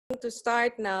to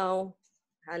start now.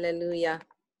 Hallelujah.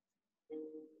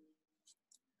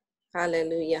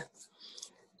 Hallelujah.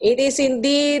 It is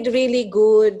indeed really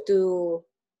good to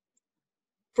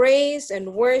praise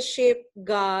and worship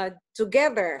God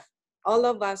together. All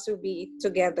of us will be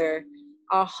together.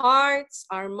 Our hearts,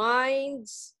 our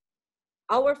minds,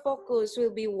 our focus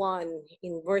will be one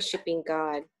in worshiping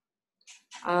God.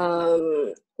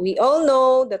 We all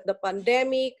know that the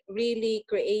pandemic really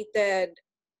created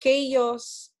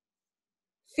chaos,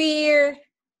 fear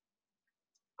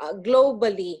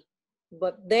globally.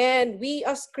 But then we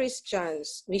as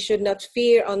Christians, we should not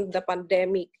fear on the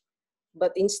pandemic,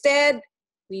 but instead,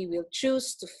 we will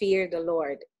choose to fear the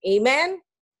Lord. Amen?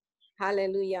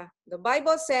 Hallelujah. The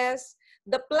Bible says,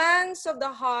 the plans of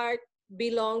the heart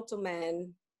belong to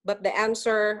man, but the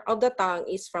answer of the tongue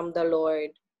is from the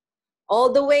Lord.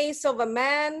 All the ways of a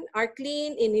man are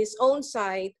clean in his own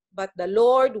sight, but the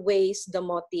Lord weighs the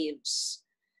motives.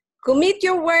 Commit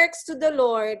your works to the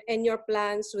Lord, and your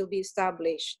plans will be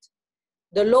established.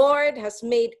 The Lord has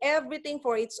made everything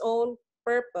for its own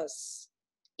purpose,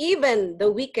 even the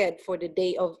wicked for the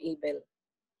day of evil.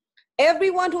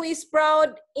 Everyone who is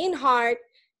proud in heart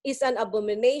is an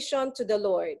abomination to the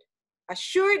Lord.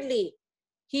 Assuredly,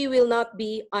 he will not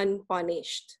be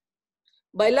unpunished.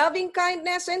 By loving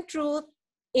kindness and truth,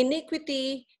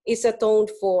 iniquity is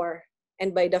atoned for,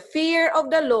 and by the fear of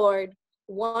the Lord,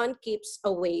 one keeps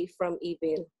away from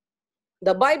evil.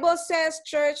 The Bible says,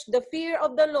 church, the fear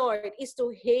of the Lord is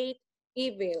to hate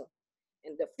evil.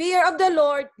 And the fear of the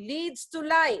Lord leads to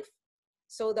life,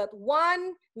 so that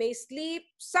one may sleep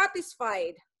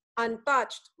satisfied,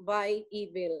 untouched by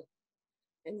evil.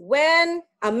 And when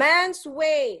a man's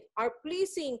way are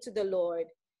pleasing to the Lord,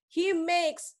 he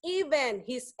makes even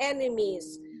his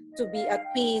enemies to be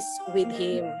at peace with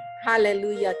him.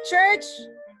 Hallelujah. Church,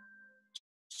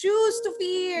 choose to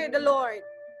fear the Lord.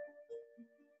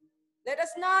 Let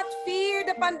us not fear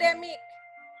the pandemic.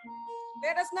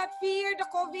 Let us not fear the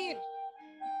COVID.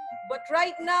 But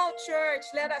right now, church,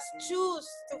 let us choose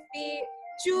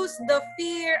the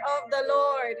fear of the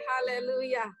Lord.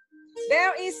 Hallelujah.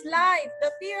 There is life.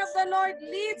 The fear of the Lord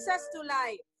leads us to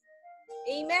life.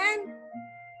 Amen.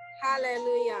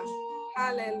 Hallelujah.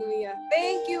 Hallelujah.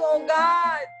 Thank you, oh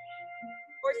God.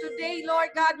 For today, Lord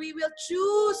God, we will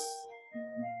choose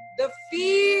the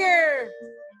fear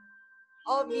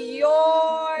of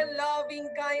your loving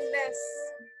kindness.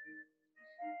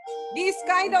 This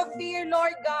kind of fear,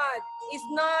 Lord God, is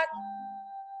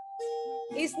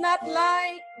not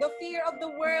like the fear of the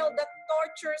world that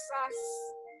tortures us.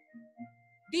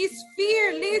 This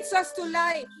fear leads us to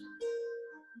life.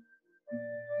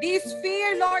 This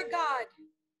fear, Lord God,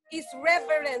 is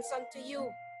reverence unto you.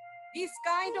 This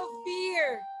kind of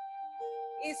fear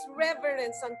is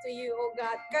reverence unto you, oh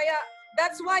God. Kaya,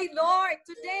 that's why, Lord,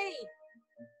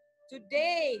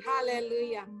 today,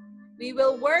 hallelujah, we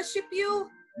will worship you.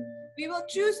 We will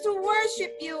choose to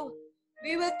worship you.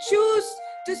 We will choose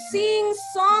to sing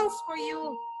songs for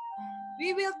you.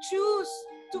 We will choose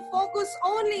to focus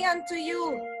only unto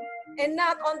you and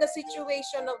not on the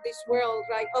situation of this world,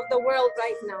 of the world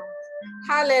right now.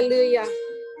 Hallelujah.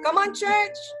 Come on,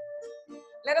 church.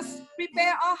 Let us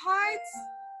prepare our hearts.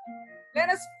 Let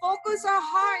us focus our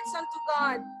hearts unto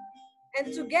God.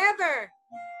 And together,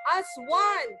 as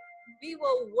one, we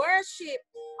will worship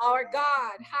our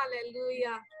God.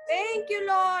 Hallelujah. Thank you,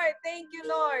 Lord. Thank you,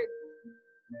 Lord.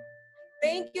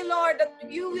 Thank you, Lord,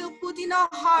 that you will put in our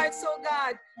hearts, oh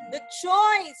God, the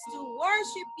choice to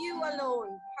worship you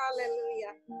alone.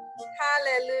 Hallelujah.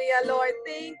 Hallelujah, Lord.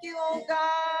 Thank you, oh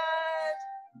God.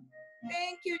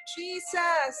 Thank you,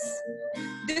 Jesus.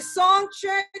 The song,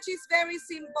 church, is very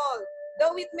simple.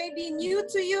 Though it may be new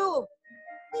to you,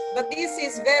 but this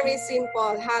is very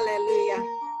simple. Hallelujah.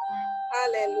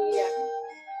 Hallelujah.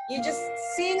 You just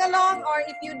sing along, or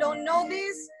if you don't know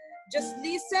this, just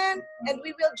listen and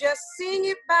we will just sing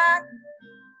it back.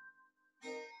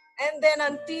 And then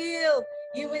until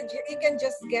you can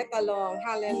just get along.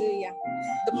 Hallelujah.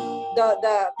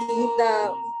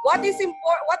 What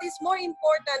is more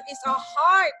important is our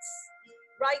hearts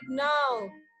right now.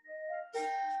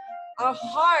 Our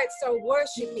hearts are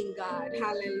worshiping God.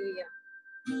 Hallelujah.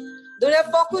 Do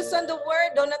not focus on the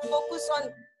word. Do not focus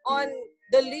on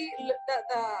the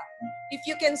if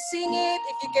you can sing it,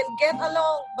 if you can get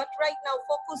along. But right now,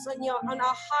 focus on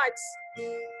our hearts.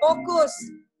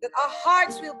 Focus that our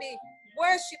hearts will be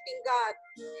worshiping God.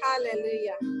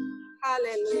 Hallelujah.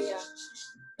 Hallelujah.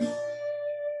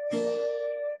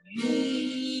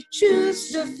 We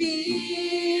choose the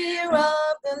fear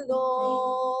of the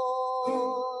Lord.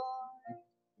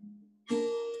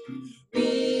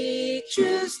 We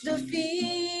choose the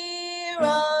fear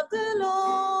of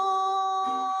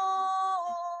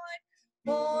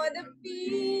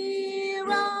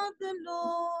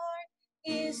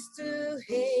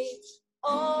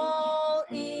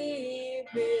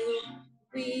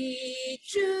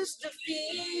the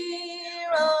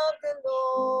fear of the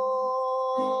Lord.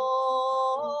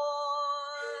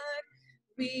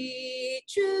 We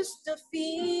choose the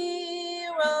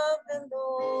fear of the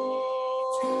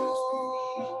Lord.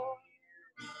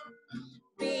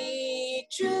 We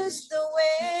choose the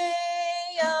way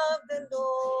of the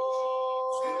Lord.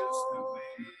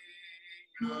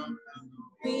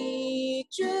 We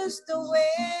choose the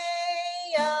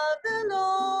way of the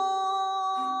Lord.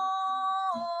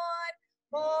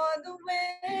 For the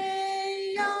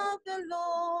way of the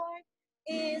Lord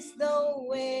is the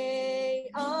way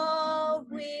of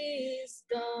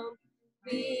wisdom.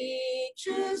 We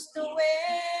choose the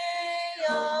way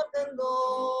of the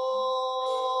Lord.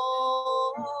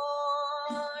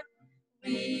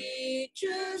 We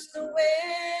choose the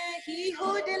way. He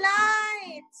who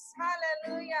delights,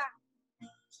 hallelujah.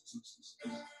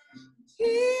 He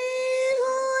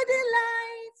who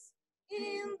delights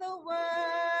in the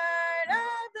word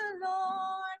of the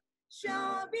Lord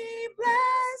shall be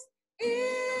blessed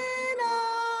in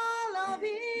all of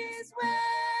his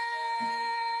ways.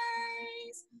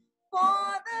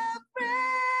 For the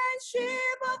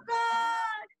friendship of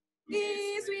God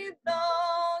is with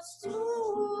those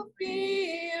who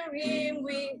fear him.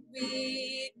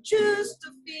 We choose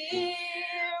the fear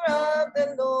of the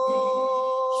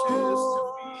Lord.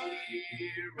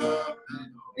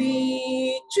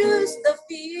 We choose the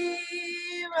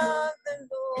fear of the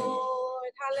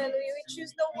Lord. Hallelujah. We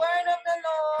choose the word of the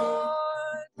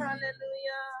Lord.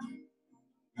 Hallelujah.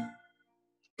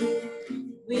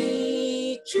 We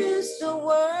choose the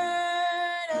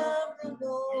word of the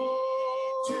Lord.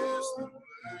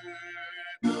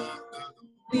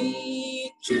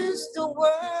 We choose the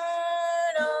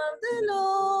word of the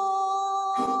Lord.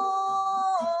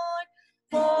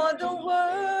 For the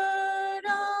word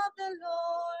of the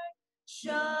Lord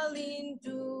shall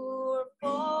endure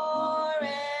forever.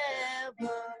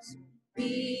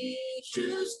 We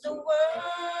choose the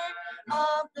word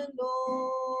of the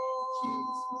Lord.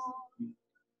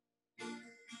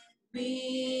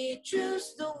 We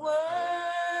choose the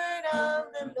word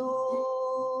of the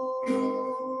Lord.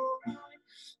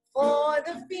 For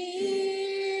the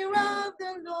fear of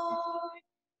the Lord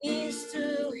is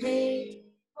to hate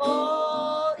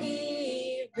all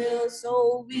evil.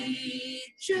 So we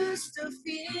choose the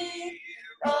fear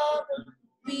of the Lord.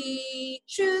 We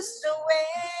choose the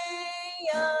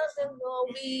way of the Lord.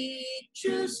 We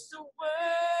choose the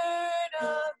word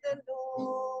of the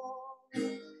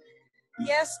Lord.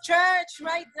 Yes, church,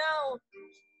 right now,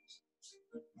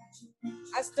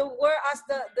 as the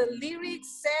lyric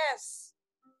says,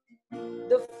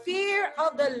 the fear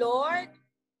of the Lord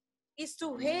is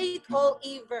to hate all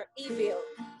evil.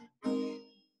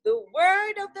 The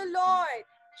word of the Lord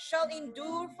shall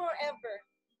endure forever.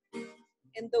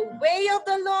 And the way of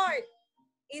the Lord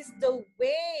is the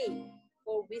way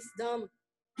for wisdom.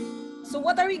 So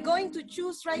what are we going to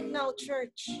choose right now,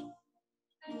 church?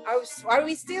 Are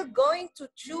we still going to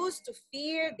choose to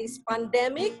fear this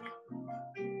pandemic?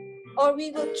 Or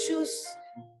we will choose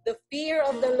the fear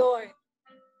of the Lord?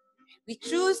 We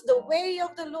choose the way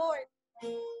of the Lord.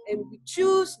 And we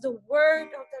choose the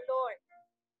word of the Lord.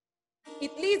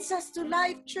 It leads us to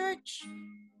life, church.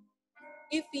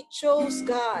 If we chose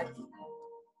God.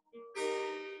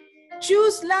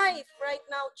 Choose life right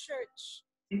now, church.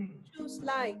 Choose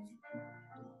life.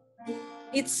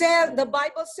 It says, the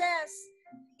Bible says,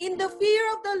 in the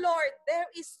fear of the Lord, there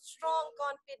is strong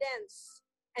confidence,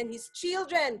 and his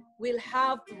children will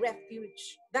have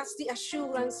refuge. That's the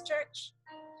assurance, church.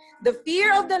 The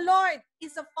fear of the Lord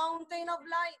is a fountain of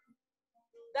life,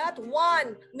 that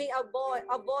one may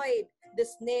avoid the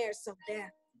snares of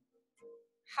death.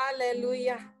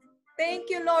 Hallelujah. Thank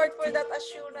you, Lord, for that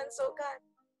assurance, oh God.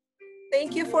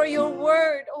 Thank you for your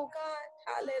word, oh God.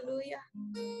 Hallelujah.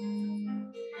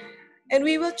 And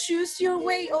we will choose your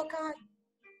way, oh God.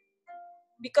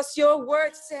 Because your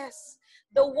word says,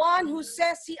 the one who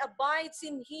says he abides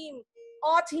in him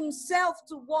ought himself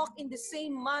to walk in the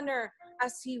same manner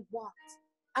as he walked,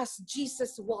 as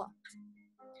Jesus walked.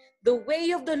 The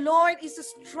way of the Lord is a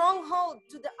stronghold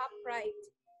to the upright,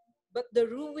 but the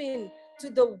ruin to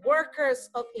the workers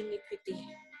of iniquity.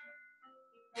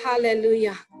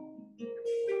 Hallelujah.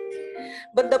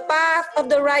 But the path of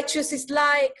the righteous is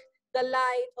like the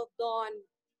light of dawn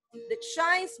that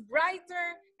shines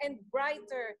brighter and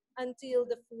brighter until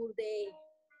the full day.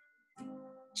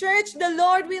 Church, the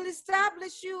Lord will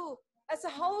establish you as a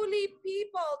holy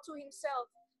people to himself.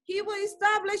 He will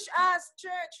establish us,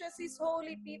 church, as his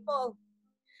holy people.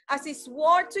 As he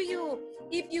swore to you,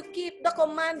 if you keep the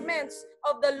commandments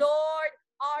of the Lord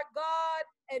our God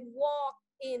and walk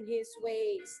in his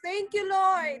ways. Thank you,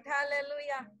 Lord.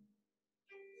 Hallelujah.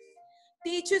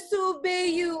 Teach us to obey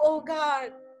you, oh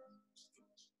God.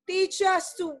 Teach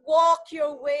us to walk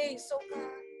your ways, oh God.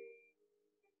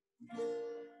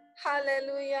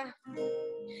 Hallelujah.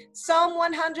 Psalm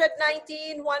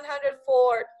 119,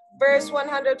 104, verse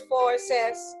 104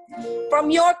 says,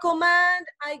 from your command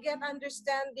I get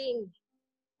understanding.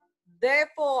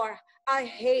 Therefore, I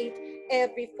hate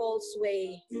every false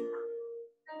way.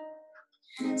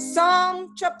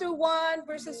 Psalm chapter 1,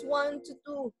 verses 1 to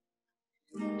 2.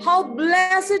 How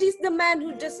blessed is the man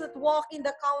who does not walk in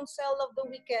the counsel of the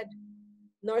wicked,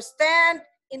 nor stand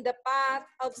in the path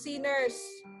of sinners,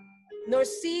 nor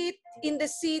sit in the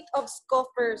seat of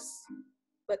scoffers.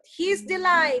 But his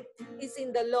delight is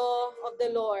in the law of the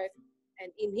Lord,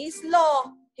 and in his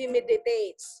law he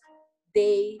meditates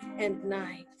day and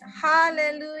night.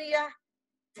 Hallelujah.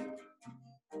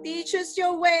 Teach us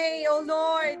your way, O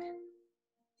Lord.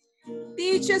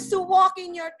 Teach us to walk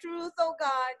in your truth, O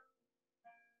God.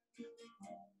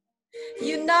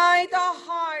 Unite our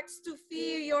hearts to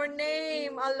fear your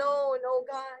name alone, O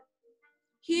God.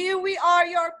 Here we are,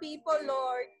 your people,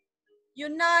 Lord.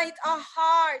 Unite our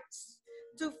hearts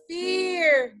to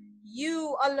fear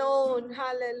you alone.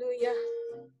 Hallelujah.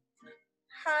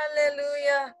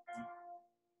 Hallelujah.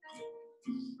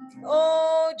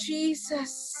 Oh,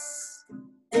 Jesus.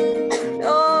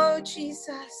 Oh,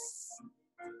 Jesus.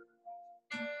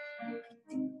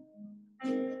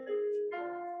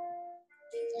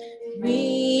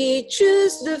 We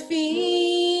choose the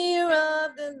fear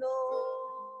of the Lord.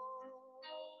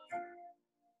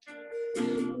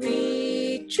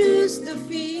 We choose the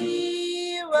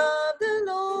fear of the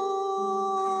Lord.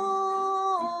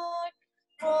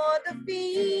 For the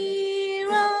fear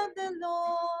of the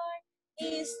Lord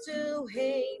is to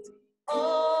hate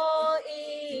all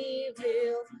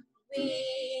evil.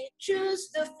 We choose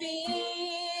the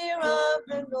fear of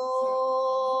the Lord.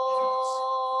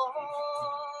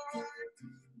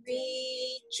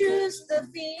 We choose the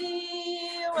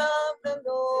fear of the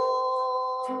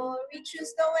Lord. We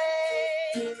choose the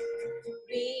way.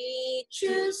 We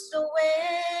choose the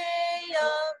way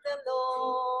of the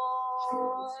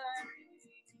Lord.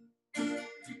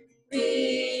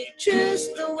 We choose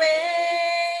the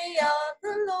way of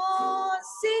the Lord.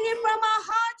 Sing it from our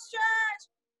hearts, church.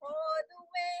 For the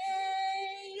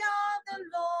way of the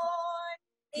Lord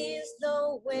is the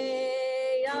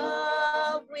way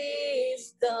of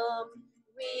wisdom.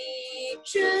 We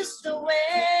choose the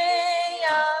way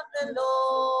of the Lord.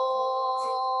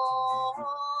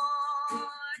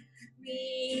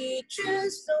 We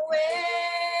choose the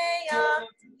way of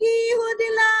He who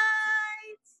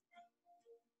delights.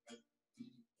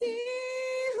 He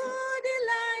who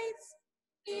delights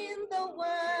in the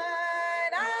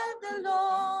word of the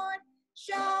Lord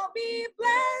shall be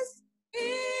blessed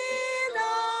in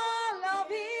all of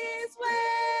his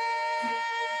ways.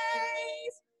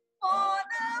 For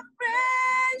the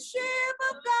friendship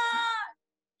of God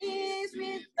is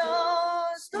with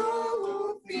those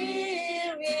who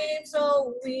fear him.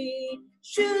 So we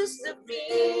choose the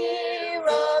fear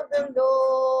of the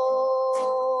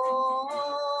Lord.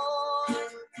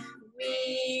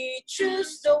 We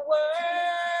choose the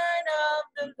word of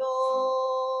the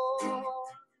Lord.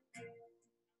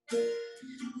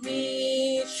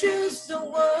 We choose the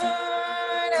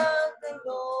word of the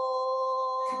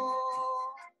Lord.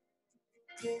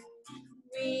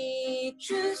 We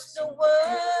choose the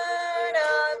word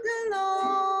of the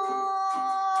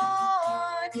Lord.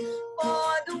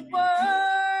 For the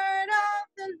word of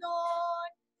the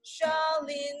Lord shall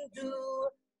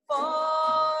endure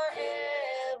forever.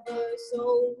 So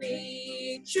we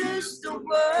choose the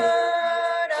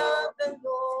word of the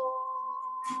Lord.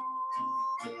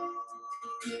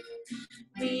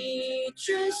 We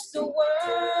choose the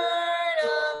word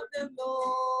of the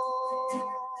Lord.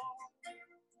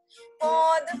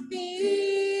 For the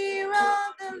fear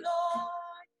of the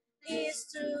Lord is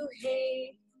to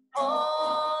hate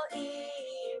all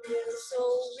evil. So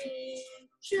we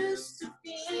choose the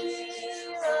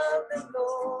fear of the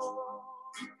Lord.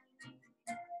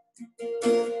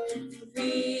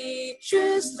 We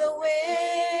choose the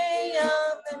way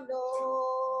of the Lord.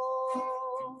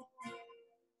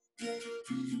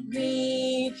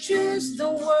 We choose the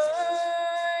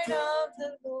word of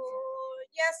the Lord.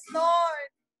 Yes, Lord.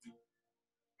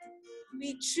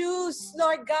 We choose,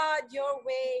 Lord God, your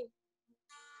way.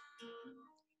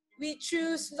 We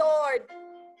choose, Lord,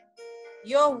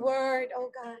 your word, oh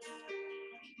God.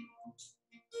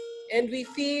 And we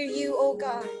fear you, oh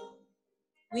God.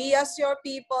 We as your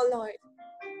people, Lord.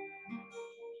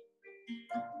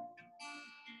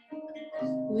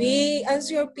 We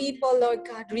as your people, Lord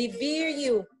God, revere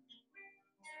you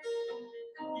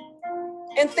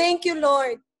And thank you,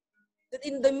 Lord, that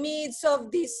in the midst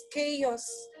of this chaos,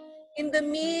 in the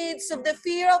midst of the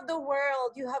fear of the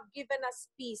world, you have given us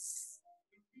peace.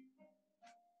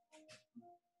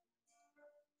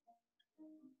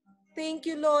 Thank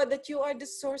you, Lord, that you are the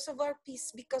source of our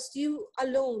peace because you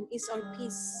alone is our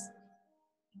peace.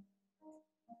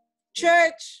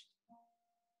 Church,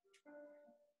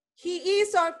 He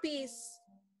is our peace.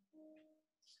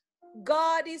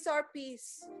 God is our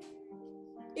peace.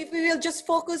 If we will just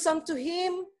focus onto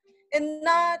Him and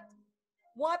not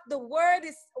what the world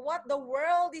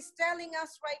is telling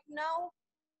us right now,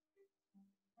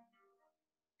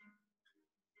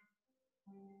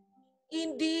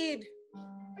 indeed,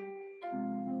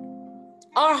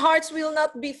 our hearts will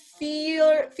not be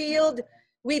filled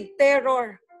with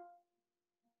terror.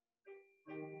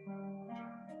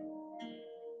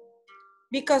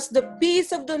 Because the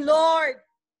peace of the Lord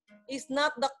is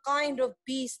not the kind of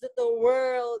peace that the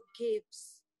world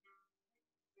gives.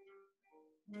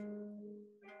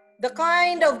 The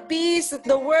kind of peace that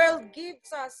the world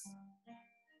gives us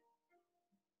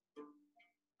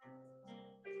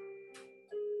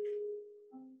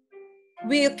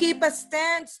will keep us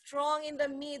stand strong in the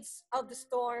midst of the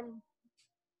storm.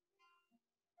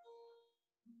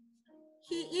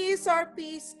 He is our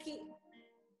peace.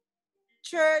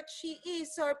 Church, He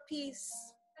is our peace.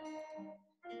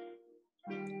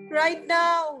 Right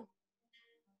now,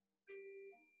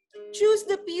 choose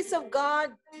the peace of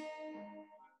God.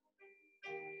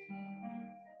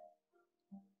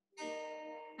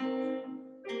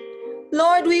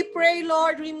 Lord, we pray,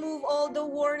 Lord, remove all the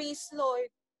worries, Lord.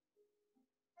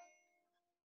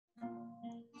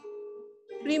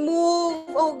 Remove,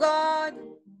 oh God,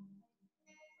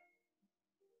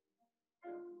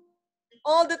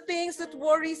 all the things that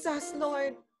worries us,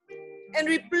 Lord, and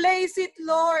replace it,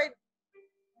 Lord,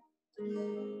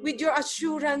 with your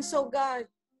assurance, oh God.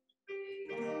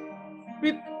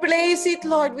 Replace it,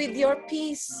 Lord, with your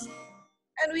peace.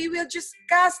 And we will just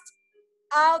cast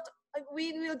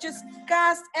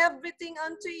everything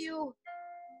unto you.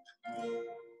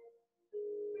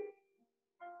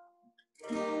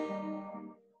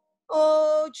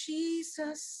 Oh,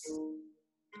 Jesus.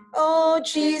 Oh,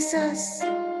 Jesus.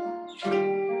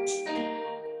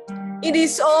 It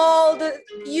is all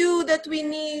you that we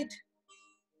need.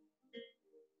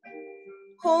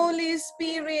 Holy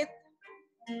Spirit,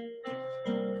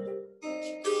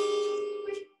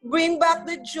 bring back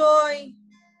the joy.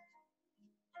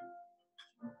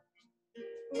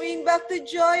 Bring back the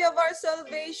joy of our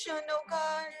salvation, oh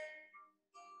God.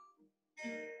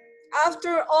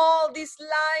 After all, this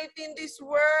life in this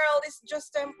world is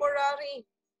just temporary.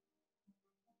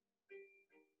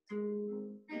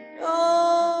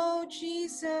 Oh,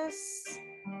 Jesus.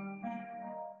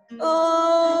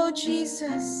 Oh,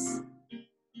 Jesus.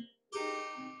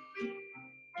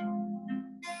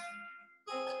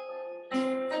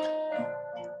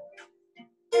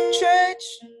 Church,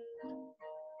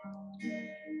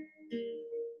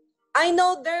 I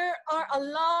know there are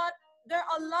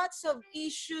lots of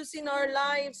issues in our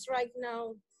lives right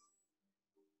now.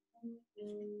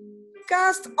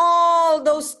 Cast all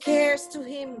those cares to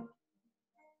Him,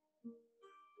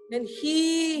 and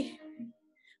He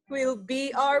will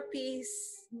be our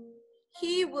peace.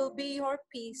 He will be your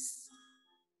peace.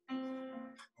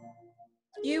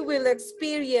 You will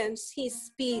experience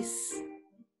His peace.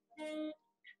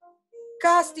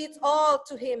 Cast it all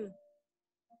to Him.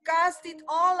 Cast it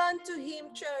all unto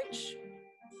Him, church.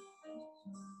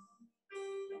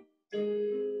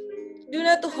 Do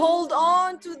not hold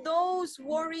on to those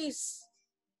worries.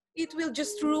 It will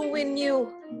just ruin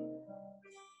you.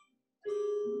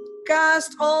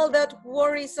 Cast all that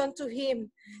worries unto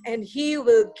Him, and He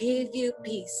will give you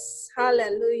peace.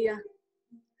 Hallelujah.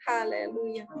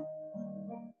 Hallelujah.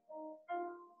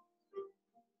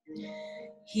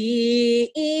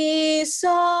 He is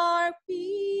our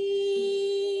peace,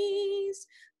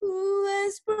 who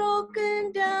has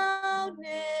broken down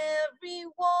every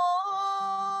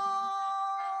wall.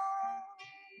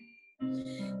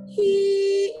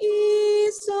 He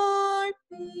is our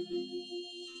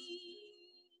peace.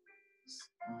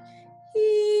 He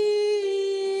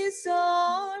is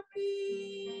our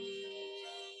peace.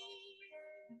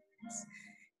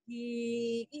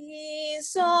 He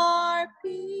is our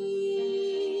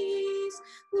peace,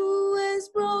 who has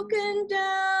broken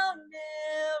down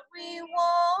every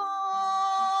wall.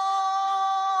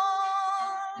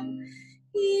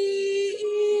 He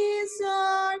is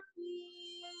our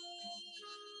peace.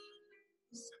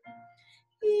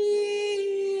 He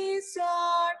is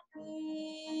our peace.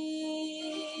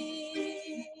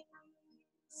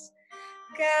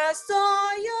 Cast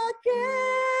all your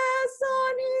cares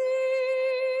on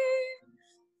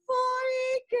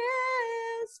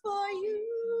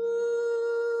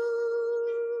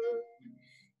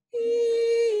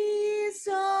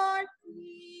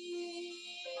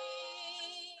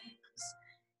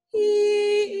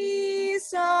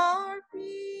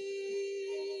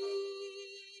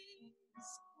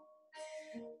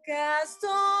Cast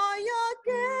all your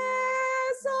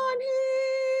cares on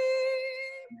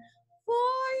him,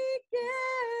 for he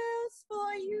cares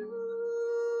for you.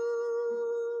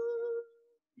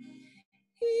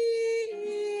 He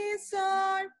is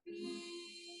our peace.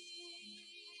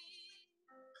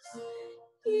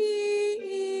 He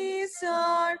is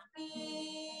our peace.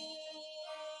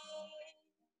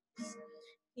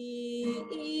 He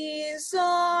is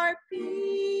our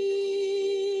peace,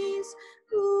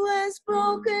 who has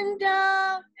broken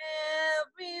down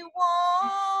every wall.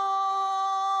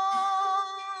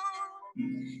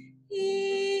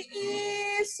 He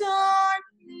is our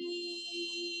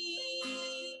peace.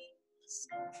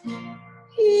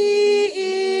 He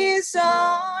is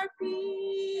our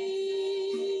peace.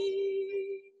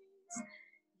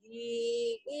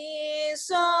 He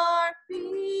is our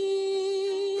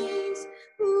peace,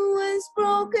 who has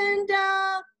broken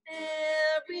down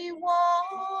every wall.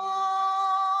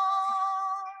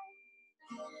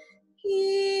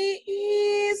 He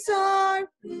is our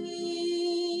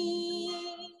peace.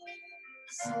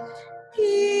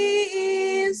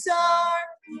 He is our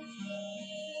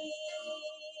peace.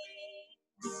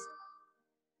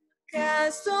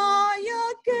 Cast all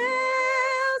your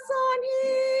cares on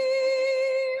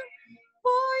him,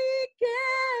 for he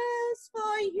cares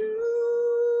for you.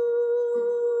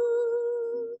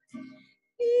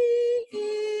 He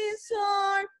is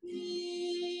our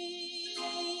peace.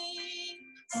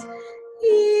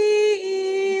 He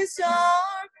is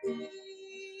our peace.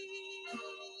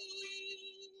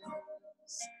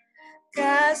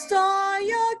 Cast all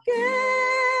your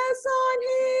cares on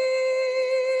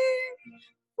him,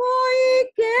 for he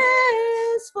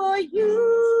cares for you.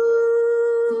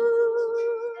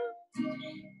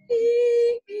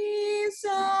 He is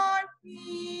our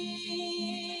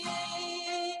peace.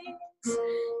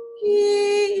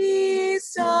 He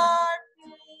is our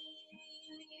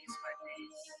peace.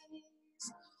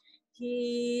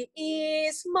 He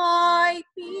is my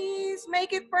peace.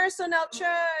 Make it personal,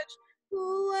 church.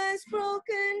 Who has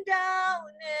broken down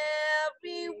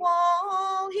every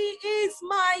wall. He is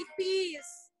my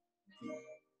peace.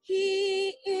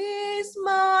 He is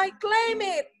my, claim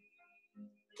it.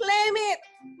 Claim it.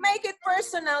 Make it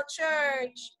personal,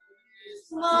 church.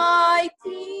 My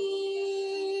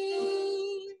peace.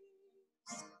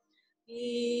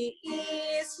 He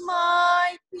is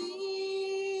my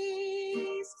peace,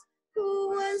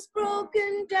 who has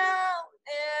broken down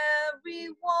every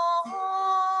wall.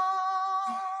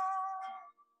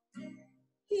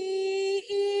 He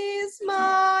is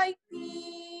my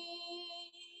peace.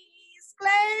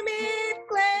 Claim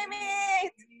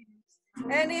it,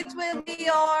 and it will be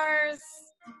yours.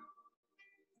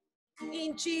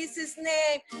 In Jesus'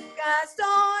 name, cast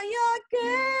all your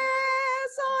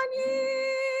cares on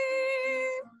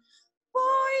him,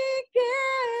 for he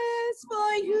cares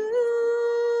for you.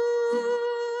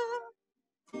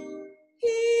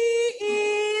 He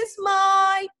is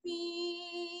my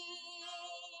peace.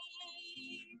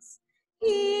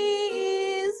 He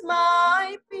is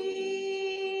my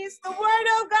peace. The word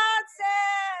of God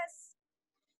says,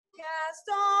 cast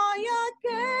all your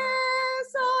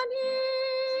cares on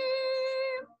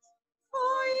him,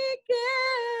 for he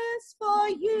cares for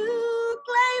you.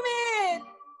 Claim it.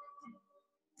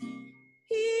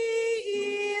 He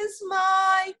is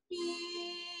my peace.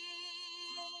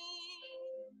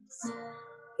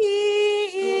 He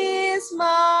is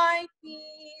my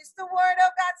peace. The word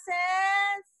of God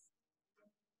says,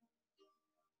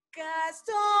 cast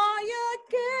all your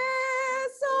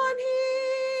cares on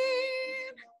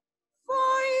him,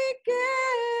 for he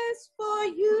cares for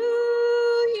you.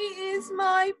 He is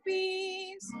my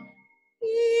peace. He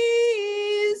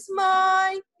is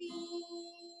my peace.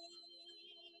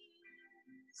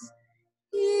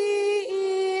 He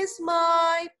is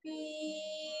my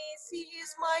peace. He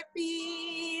is my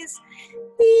peace.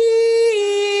 He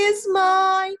is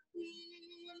my peace.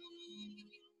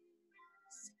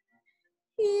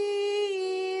 He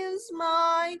is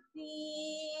my peace.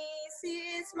 He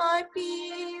is my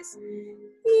peace.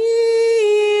 He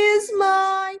is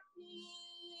my peace.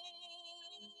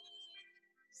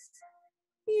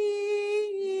 He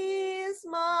is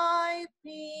my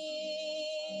peace.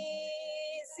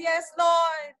 Yes,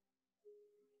 Lord.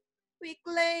 We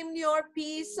claim your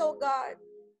peace, oh God.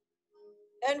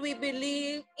 And we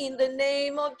believe in the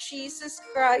name of Jesus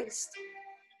Christ.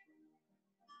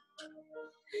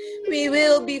 We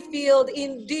will be filled.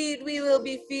 Indeed, we will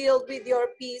be filled with your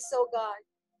peace, oh God.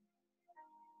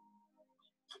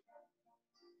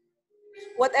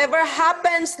 Whatever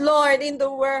happens, Lord, in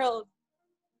the world,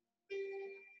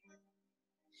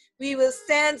 we will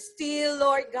stand still,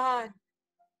 Lord God,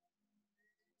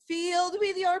 filled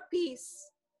with your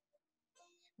peace,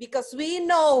 because we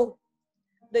know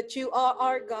that you are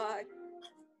our God.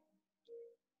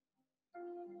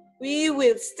 We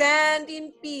will stand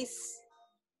in peace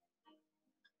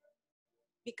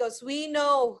because we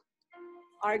know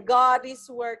our God is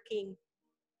working.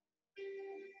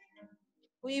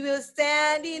 We will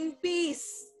stand in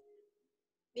peace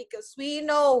because we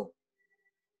know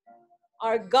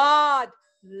our God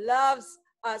loves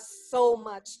us so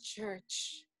much,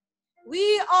 church.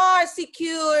 We are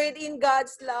secured in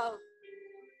God's love.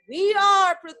 We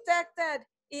are protected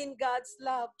in God's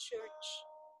love, church.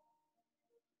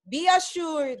 Be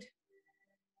assured,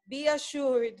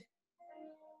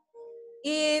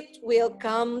 it will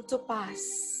come to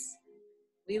pass.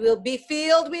 We will be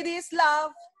filled with His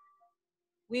love.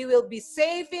 We will be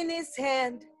safe in His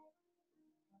hand.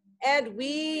 And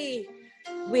we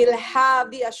will have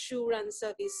the assurance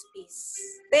of His peace.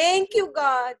 Thank you,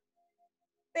 God.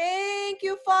 Thank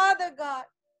you, Father God.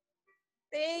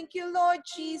 Thank you, Lord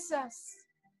Jesus.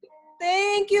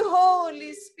 Thank you,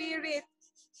 Holy Spirit.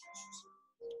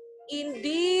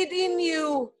 Indeed in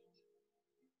you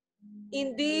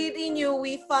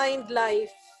we find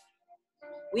life.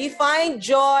 We find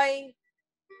joy.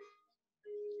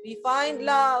 We find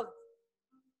love.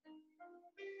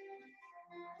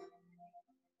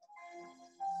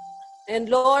 And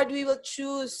Lord, we will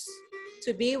choose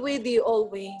to be with you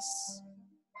always.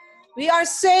 We are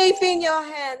safe in your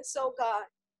hands, oh God.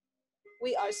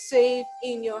 We are safe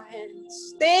in your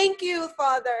hands. Thank you,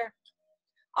 Father.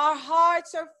 Our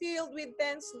hearts are filled with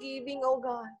thanksgiving, oh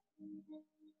God.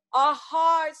 Our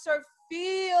hearts are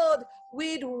filled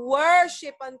with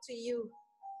worship unto you.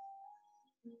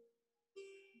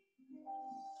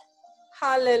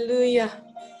 Hallelujah.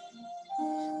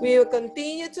 We will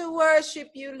continue to worship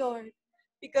you, Lord,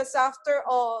 because after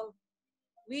all,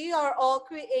 we are all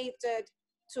created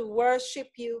to worship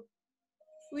you.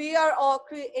 We are all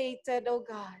created, oh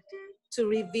God, to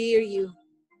revere you.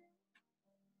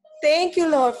 Thank you,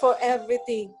 Lord, for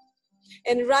everything.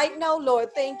 And right now,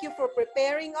 Lord, thank you for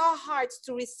preparing our hearts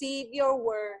to receive your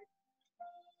word.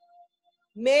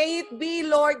 May it be,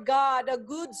 Lord God, a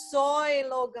good soil,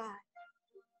 oh God,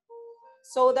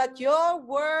 so that your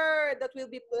word that will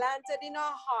be planted in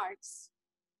our hearts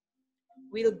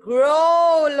will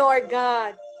grow, Lord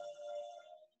God,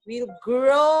 will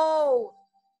grow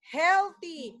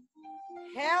healthy,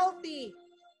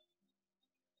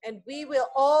 and we will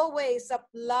always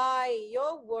apply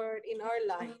your word in our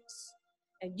lives.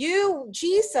 And you,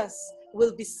 Jesus,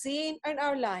 will be seen in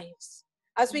our lives.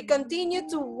 As we continue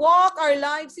to walk our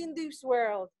lives in this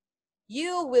world,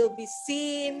 you will be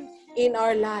seen in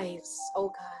our lives, oh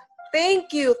God.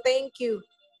 Thank you, thank you.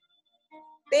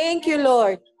 Thank you,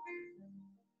 Lord.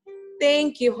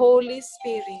 Thank you, Holy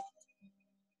Spirit.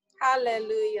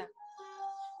 Hallelujah.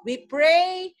 We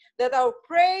pray that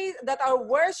our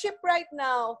worship right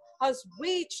now has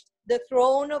reached the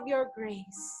throne of your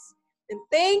grace. And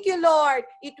thank you, Lord.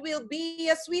 It will be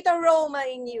a sweet aroma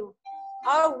in you.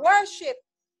 Our worship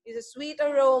is a sweet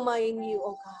aroma in you,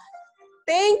 oh God.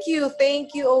 Thank you,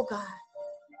 oh God.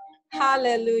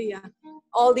 Hallelujah.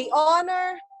 All the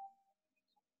honor,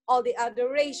 all the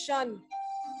adoration,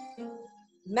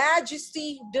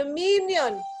 majesty,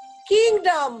 dominion,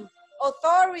 kingdom,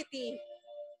 authority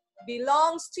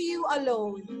belongs to you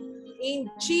alone. In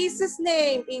Jesus'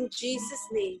 name, in Jesus'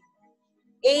 name.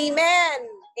 Amen.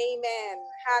 Amen.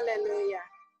 Hallelujah.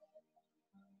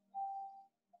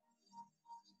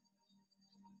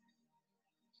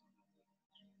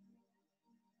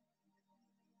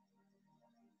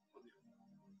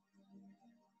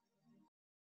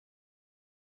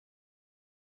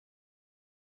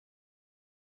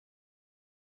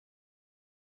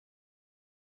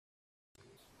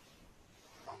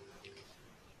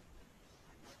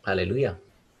 Hallelujah.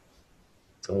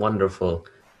 It's a wonderful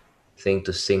thing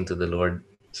to sing to the Lord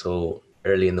so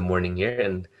early in the morning here.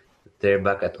 And they're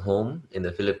back at home in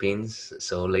the Philippines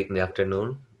so late in the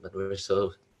afternoon. But we're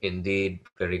so indeed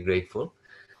very grateful.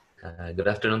 Good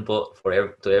afternoon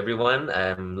to everyone.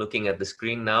 I'm looking at the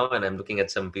screen now and I'm looking at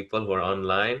some people who are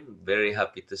online. Very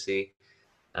happy to see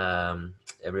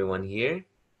everyone here.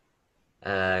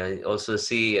 I also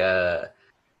see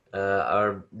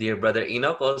our dear brother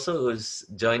Enoch also, who's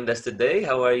joined us today.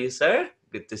 How are you, sir?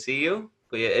 Good to see you.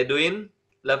 Kuya Edwin,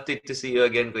 lovely to see you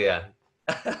again, Kuya.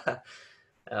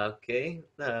 Okay.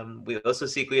 We also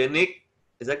see Kuya Nick.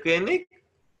 Is that Kuya Nick?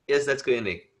 Yes, that's Kuya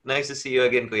Nick. Nice to see you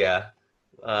again, Kuya.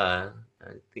 I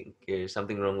think there's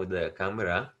something wrong with the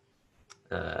camera.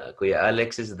 Kuya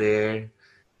Alex is there.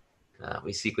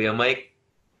 We see Kuya Mike.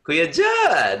 Kuya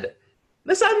Jad!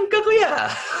 Nasaan ka,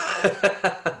 Kuya?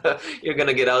 You're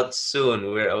gonna get out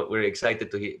soon. We're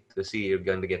excited to see you're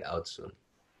gonna get out soon.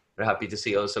 We're happy to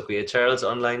see also Kuya Charles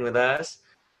online with us.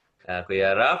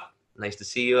 Kuya Raf, nice to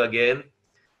see you again.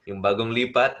 Yung bagong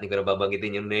lipat, hindi ko na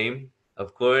babanggitin yung name.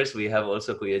 Of course, we have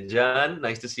also Kuya John.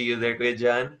 Nice to see you there, Kuya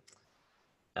John.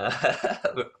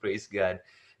 Praise God.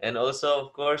 And also,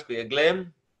 of course, Kuya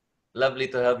Glem. Lovely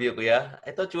to have you, Kuya.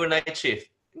 I thought you were night shift.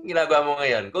 Yung ginagawa mo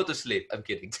ngayon, go to sleep. I'm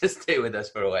kidding. Just stay with us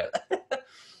for a while.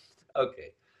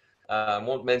 Okay.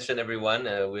 Won't mention everyone.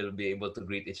 We'll be able to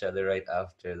greet each other right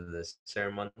after the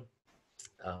sermon.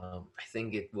 I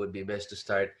think it would be best to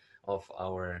start off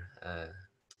our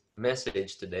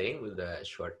message today with a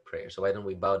short prayer. So why don't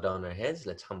we bow down our heads?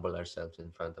 Let's humble ourselves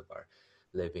in front of our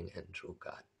living and true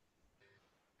God.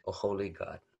 O holy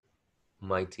God,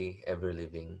 mighty,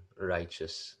 ever-living,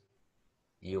 righteous,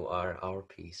 you are our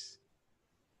peace.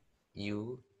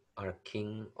 You are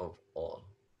King of all.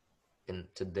 And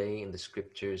today in the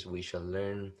scriptures we shall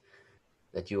learn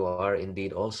that you are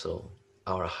indeed also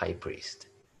our high priest.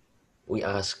 We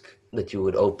ask that you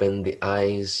would open the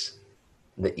eyes,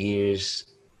 the ears,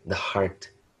 the heart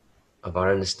of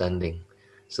our understanding,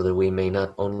 so that we may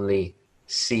not only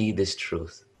see this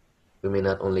truth, we may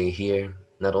not only hear,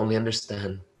 not only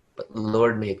understand, but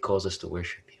Lord, may it cause us to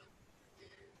worship you.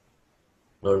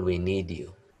 Lord, we need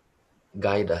you.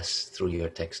 Guide us through your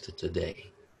text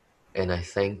today. And I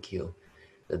thank you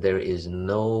that there is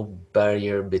no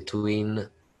barrier between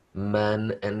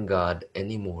man and God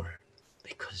anymore,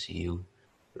 because you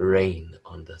reign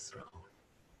on the throne.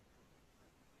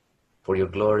 For your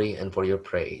glory and for your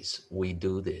praise, we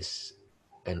do this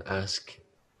and ask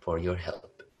for your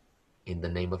help. In the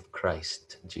name of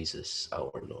Christ Jesus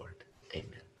our Lord.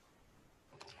 Amen.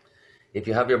 If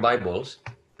you have your Bibles,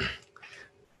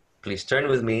 please turn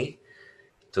with me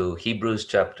to Hebrews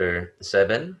chapter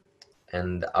 7,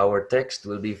 and our text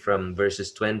will be from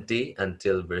verses 20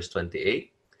 until verse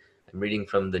 28. I'm reading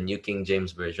from the New King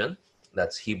James Version.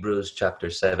 That's Hebrews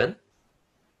chapter 7,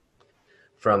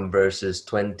 from verses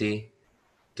 20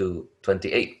 to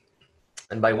 28.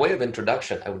 And by way of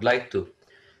introduction, I would like to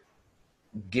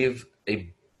give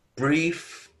a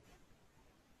brief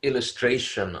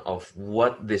illustration of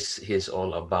what this is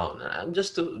all about. And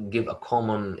just to give a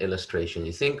common illustration,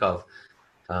 you think of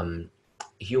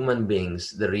human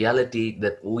beings, the reality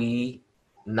that we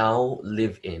now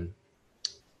live in,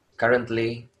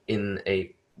 currently in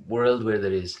a world where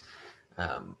there is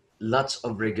lots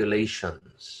of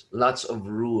regulations, lots of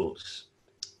rules.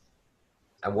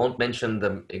 I won't mention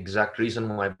the exact reason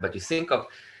why, but you think of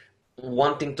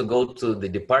wanting to go to the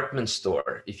department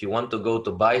store. If you want to go to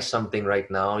buy something right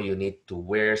now, you need to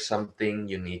wear something,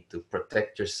 you need to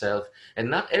protect yourself.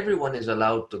 And not everyone is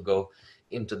allowed to go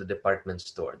into the department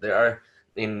store. There are,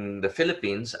 in the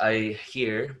Philippines, I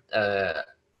hear a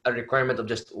requirement of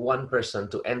just one person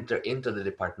to enter into the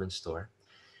department store.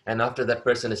 And after that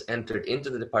person has entered into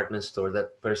the department store,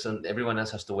 that person, everyone else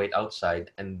has to wait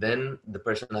outside, and then the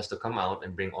person has to come out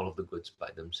and bring all of the goods by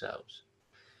themselves.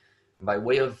 By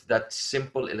way of that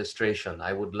simple illustration,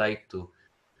 I would like to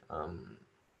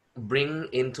bring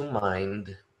into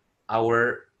mind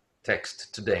our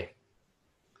text today.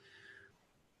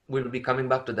 We'll be coming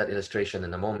back to that illustration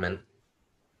in a moment.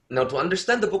 Now, to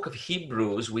understand the book of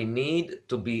Hebrews, we need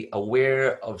to be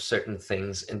aware of certain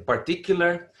things, in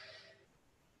particular,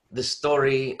 the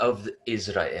story of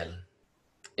Israel.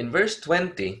 In verse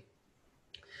 20,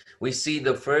 we see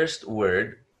the first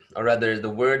word, or rather the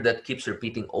word that keeps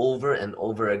repeating over and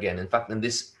over again. In fact, in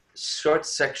this short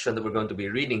section that we're going to be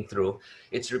reading through,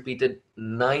 it's repeated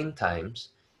 9 times.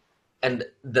 And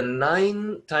the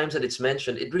 9 times that it's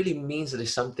mentioned, it really means that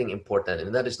there's something important,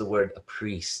 and that is the word a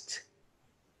priest.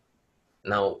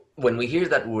 Now, when we hear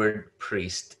that word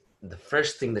priest, the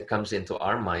first thing that comes into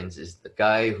our minds is the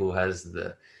guy who has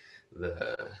the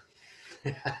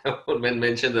I won't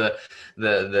mention the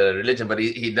religion, but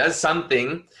he does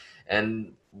something,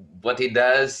 and what he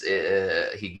does,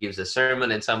 he gives a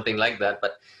sermon and something like that.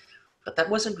 But that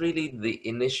wasn't really the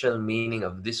initial meaning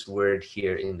of this word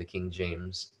here in the King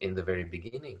James in the very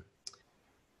beginning.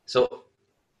 So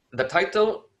the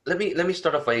title, let me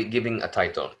start off by giving a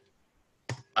title.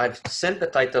 I've sent the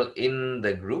title in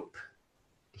the group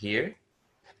here.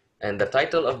 And the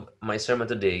title of my sermon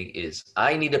today is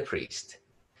I Need a Priest,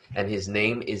 and his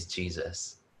name is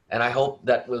Jesus. And I hope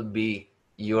that will be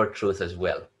your truth as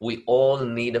well. We all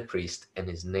need a priest, and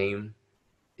his name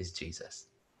is Jesus.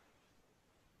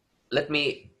 Let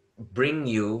me bring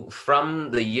you from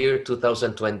the year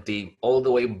 2020 all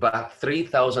the way back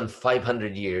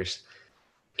 3,500 years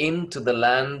into the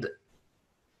land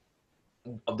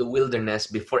of the wilderness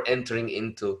before entering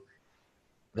into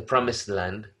the promised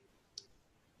land.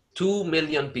 2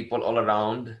 million people all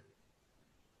around,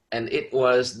 and it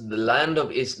was the land of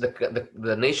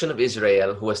the nation of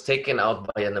Israel who was taken out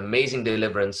by an amazing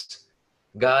deliverance.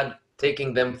 God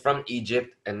taking them from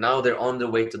Egypt, and now they're on their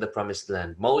way to the promised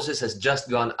land. Moses has just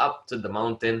gone up to the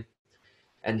mountain,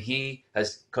 and he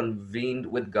has convened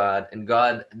with God, and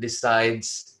God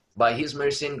decides by his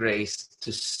mercy and grace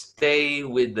to stay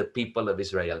with the people of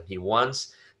Israel. He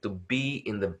wants to be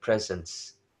in the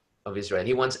presence of Israel.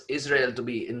 He wants Israel to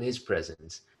be in his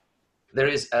presence. There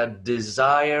is a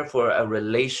desire for a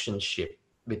relationship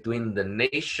between the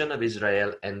nation of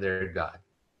Israel and their God.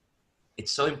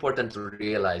 It's so important to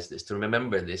realize this, to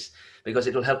remember this, because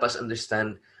it will help us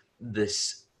understand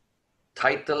this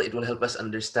title. It will help us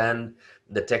understand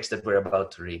the text that we're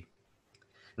about to read.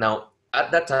 Now,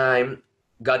 at that time,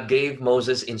 God gave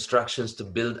Moses instructions to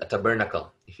build a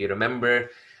tabernacle. If you remember,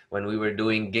 when we were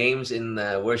doing games in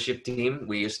the worship team,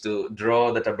 we used to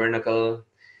draw the tabernacle.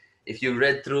 If you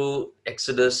read through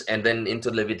Exodus and then into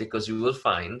Leviticus, you will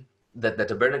find that the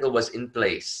tabernacle was in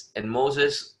place. And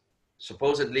Moses,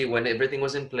 supposedly, when everything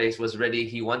was in place, was ready,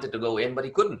 he wanted to go in, but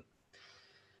he couldn't.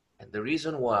 And the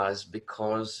reason was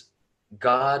because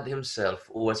God himself,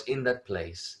 who was in that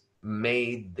place,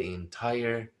 made the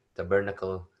entire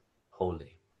tabernacle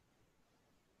holy.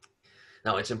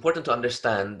 Now, it's important to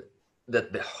understand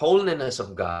that the holiness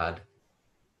of God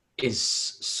is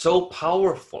so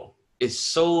powerful, is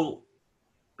so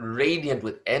radiant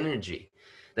with energy,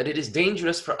 that it is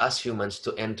dangerous for us humans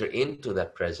to enter into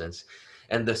that presence.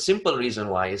 And the simple reason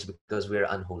why is because we are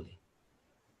unholy,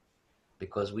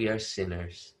 because we are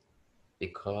sinners,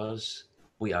 because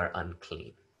we are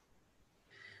unclean.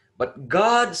 But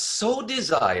God so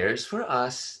desires for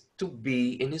us to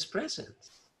be in his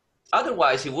presence.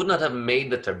 Otherwise, he would not have made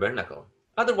the tabernacle.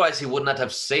 Otherwise, he would not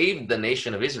have saved the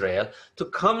nation of Israel to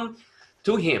come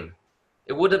to him.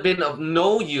 It would have been of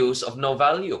no use, of no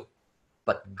value.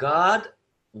 But God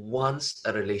wants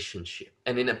a relationship.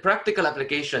 And in a practical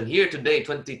application here today,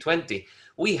 2020,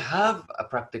 we have a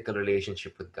practical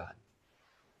relationship with God.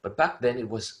 But back then, it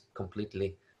was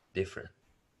completely different.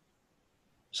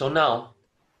 So now,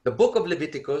 the book of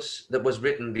Leviticus that was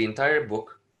written, the entire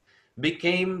book,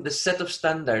 became the set of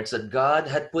standards that God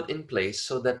had put in place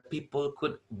so that people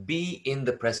could be in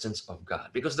the presence of God.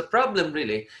 Because the problem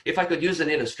really, if I could use an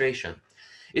illustration,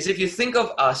 is if you think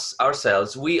of us,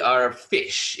 ourselves, we are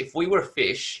fish. If we were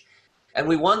fish and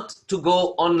we want to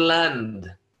go on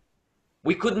land,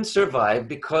 we couldn't survive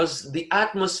because the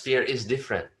atmosphere is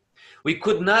different. We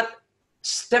could not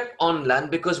step on land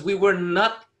because we were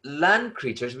not land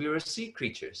creatures, we were sea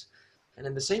creatures. And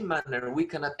in the same manner, we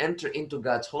cannot enter into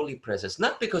God's holy presence,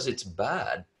 not because it's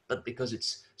bad, but because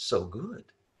it's so good.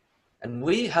 And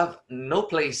we have no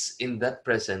place in that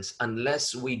presence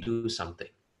unless we do something.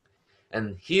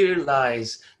 And here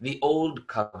lies the Old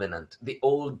Covenant, the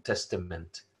Old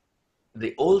Testament.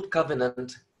 The Old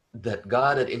Covenant that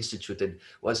God had instituted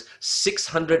was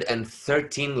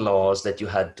 613 laws that you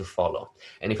had to follow.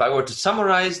 And if I were to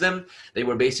summarize them, they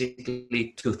were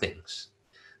basically two things.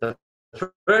 The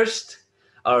first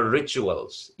are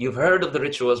rituals. You've heard of the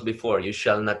rituals before. You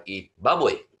shall not eat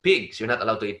baboy, pigs. You're not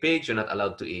allowed to eat pigs. You're not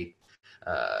allowed to eat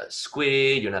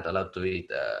squid. You're not allowed to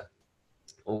eat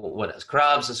what else?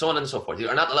 Crabs, and so on and so forth. You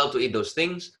are not allowed to eat those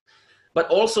things. But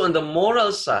also on the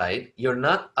moral side, you're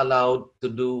not allowed to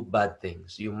do bad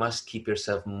things. You must keep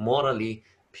yourself morally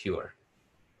pure.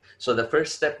 So the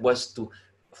first step was to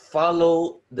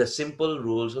follow the simple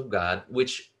rules of God,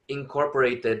 which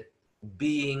incorporated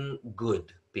being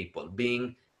good people,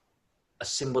 being a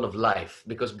symbol of life,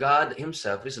 because God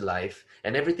himself is life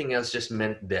and everything else just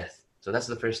meant death. So that's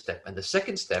the first step. And the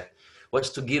second step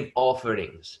was to give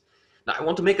offerings. Now, I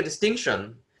want to make a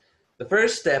distinction. The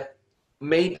first step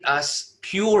made us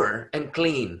pure and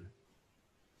clean.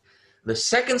 The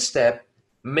second step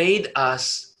made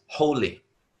us holy.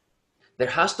 There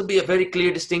has to be a very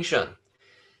clear distinction,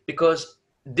 because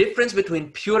difference between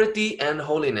purity and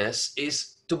holiness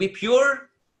is to be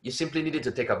pure, you simply needed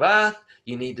to take a bath,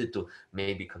 you needed to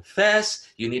maybe confess,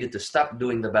 you needed to stop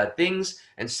doing the bad things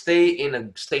and stay in a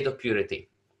state of purity.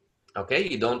 Okay,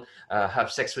 you don't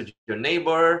have sex with your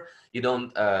neighbor, you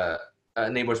don't,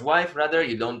 neighbor's wife rather,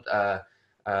 you don't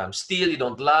steal, you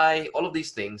don't lie, all of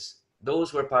these things,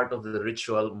 those were part of the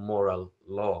ritual moral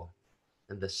law.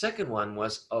 And the second one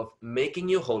was of making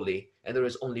you holy, and there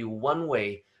is only one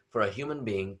way for a human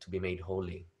being to be made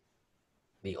holy.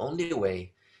 The only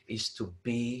way is to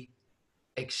be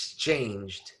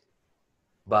exchanged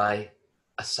by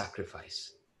a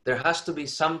sacrifice. There has to be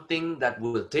something that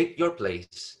will take your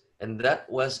place, and that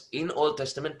was in Old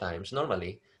Testament times,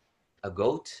 normally, a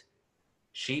goat,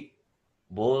 sheep,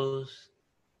 bulls,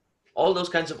 All those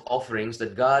kinds of offerings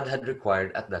that God had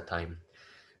required at that time.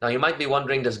 Now you might be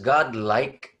wondering, does God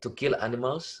like to kill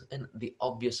animals? And the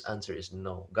obvious answer is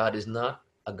no. God is not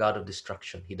a God of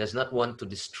destruction. He does not want to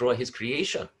destroy his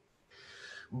creation.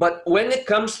 But when it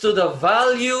comes to the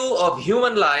value of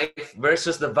human life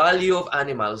versus the value of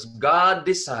animals, God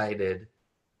decided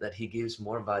that he gives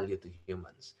more value to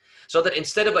humans. So that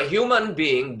instead of a human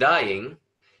being dying,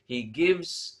 he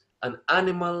gives an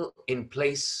animal in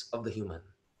place of the human.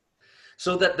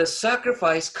 So that the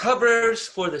sacrifice covers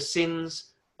for the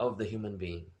sins of the human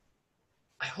being.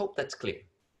 I hope that's clear.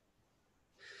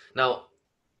 Now,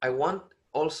 I want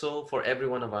also for every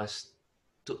one of us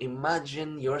to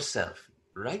imagine yourself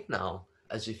right now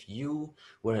as if you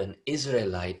were an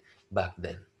Israelite back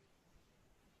then.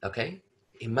 Okay?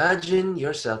 Imagine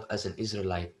yourself as an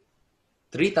Israelite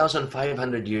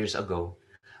 3,500 years ago,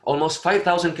 almost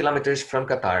 5,000 kilometers from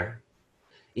Qatar.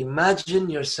 Imagine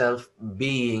yourself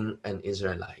being an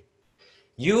Israelite.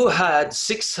 You had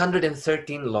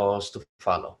 613 laws to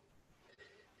follow.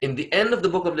 In the end of the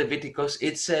book of Leviticus,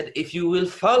 it said, if you will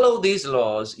follow these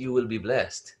laws, you will be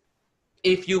blessed.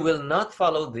 If you will not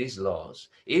follow these laws,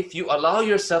 if you allow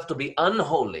yourself to be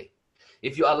unholy,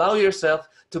 if you allow yourself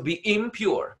to be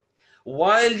impure,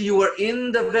 while you are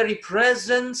in the very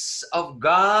presence of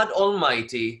God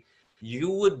Almighty, you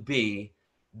would be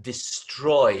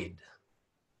destroyed.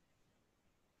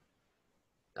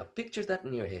 Now picture that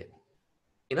in your head.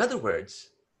 In other words,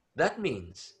 that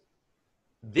means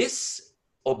this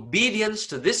obedience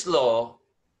to this law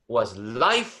was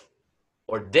life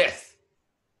or death.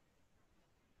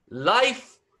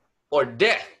 Life or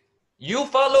death. You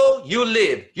follow, you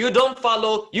live. You don't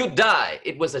follow, you die.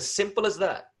 It was as simple as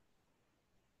that.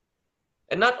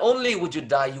 And not only would you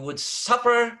die, you would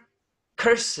suffer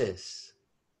curses.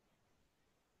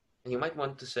 And you might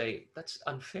want to say, that's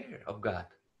unfair of God.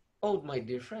 Oh, my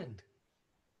dear friend.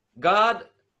 God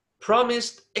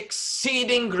promised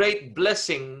exceeding great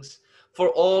blessings for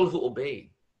all who obeyed.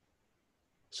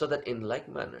 So that in like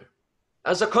manner,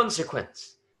 as a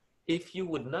consequence, if you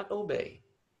would not obey,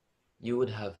 you would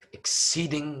have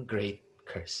exceeding great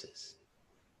curses.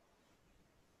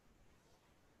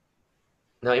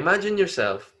 Now imagine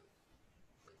yourself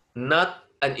not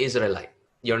an Israelite.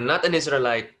 You're not an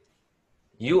Israelite.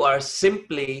 You are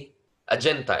simply a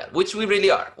Gentile, which we really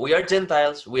are. We are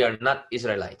Gentiles. We are not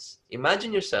Israelites.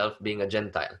 Imagine yourself being a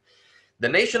Gentile. The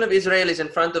nation of Israel is in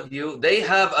front of you. They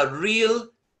have a real,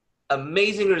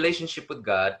 amazing relationship with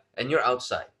God, and you're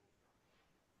outside.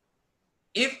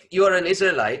 If you're an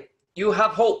Israelite, you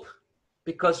have hope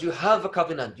because you have a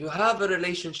covenant. You have a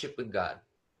relationship with God.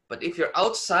 But if you're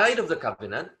outside of the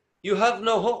covenant, you have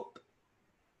no hope.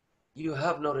 You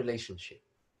have no relationship.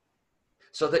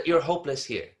 So that you're hopeless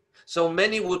here. So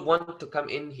many would want to come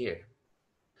in here.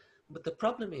 But the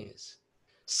problem is,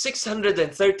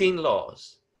 613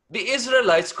 laws. The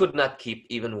Israelites could not keep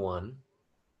even one.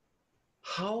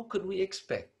 How could we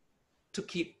expect to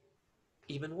keep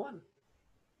even one?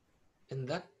 And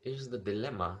that is the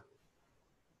dilemma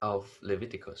of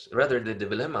Leviticus, rather the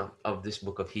dilemma of this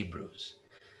book of Hebrews.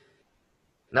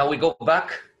 Now we go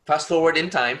back, fast forward in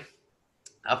time.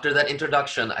 After that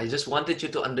introduction, I just wanted you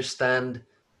to understand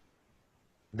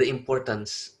the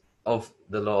importance of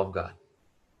the law of God.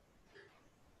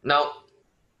 Now,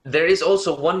 there is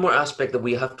also one more aspect that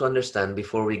we have to understand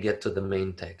before we get to the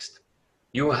main text.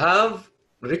 You have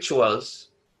rituals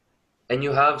and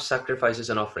you have sacrifices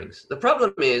and offerings. The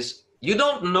problem is, you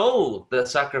don't know the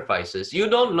sacrifices, you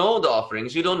don't know the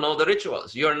offerings, you don't know the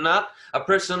rituals. You're not a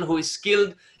person who is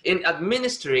skilled in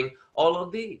administering all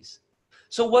of these.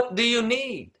 So what do you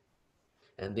need?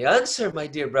 And the answer, my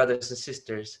dear brothers and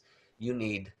sisters, you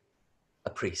need a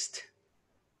priest.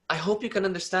 I hope you can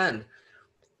understand.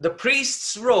 The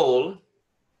priest's role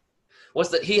was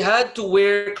that he had to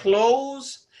wear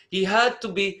clothes, he had to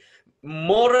be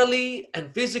morally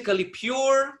and physically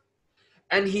pure,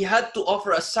 and he had to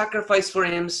offer a sacrifice for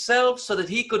himself so that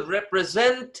he could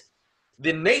represent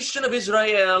the nation of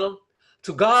Israel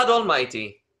to God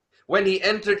Almighty when he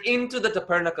entered into the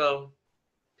tabernacle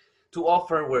to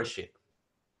offer worship.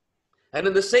 And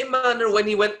in the same manner, when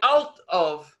he went out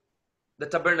of the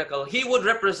tabernacle, he would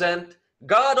represent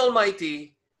God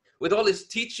Almighty with all his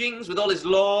teachings, with all his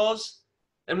laws,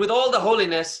 and with all the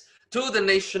holiness to the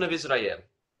nation of Israel.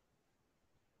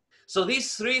 So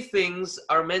these three things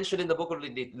are mentioned in the book of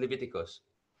Leviticus.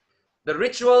 The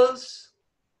rituals,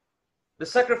 the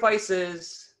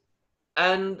sacrifices,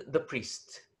 and the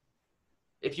priest.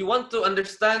 If you want to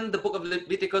understand the book of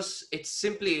Leviticus, it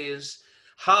simply is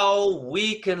how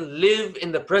we can live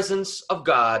in the presence of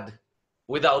God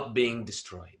without being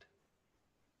destroyed.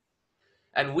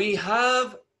 And we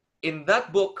have in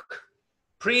that book,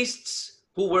 priests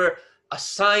who were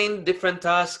assigned different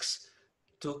tasks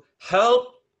to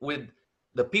help with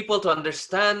the people to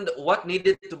understand what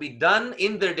needed to be done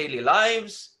in their daily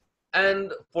lives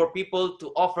and for people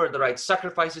to offer the right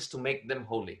sacrifices to make them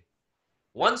holy.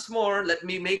 Once more, let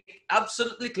me make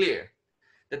absolutely clear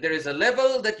that there is a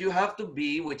level that you have to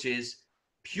be, which is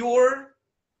pure,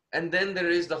 and then there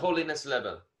is the holiness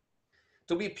level.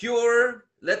 To be pure,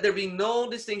 let there be no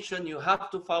distinction. You have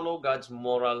to follow God's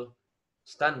moral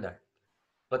standard.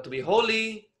 But to be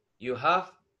holy, you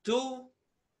have to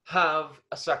have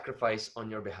a sacrifice on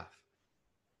your behalf.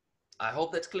 I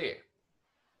hope that's clear.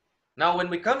 Now, when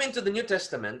we come into the New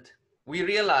Testament, we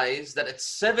realize that at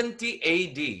 70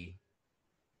 AD,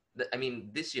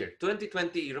 this year,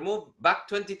 2020, you remove back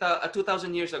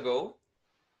 2,000 years ago,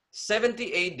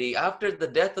 70 AD, after the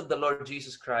death of the Lord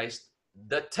Jesus Christ,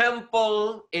 the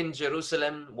temple in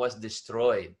Jerusalem was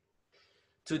destroyed.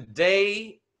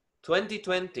 Today,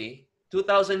 2020,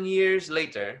 2,000 years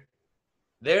later,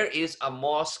 there is a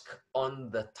mosque on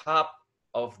the top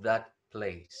of that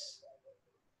place.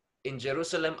 In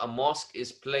Jerusalem, a mosque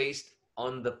is placed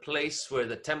on the place where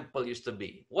the temple used to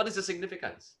be. What is the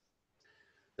significance?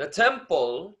 The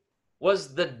temple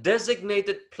was the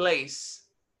designated place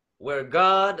where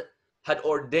God had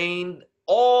ordained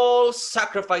all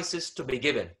sacrifices to be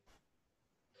given.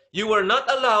 You were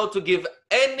not allowed to give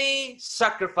any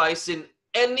sacrifice in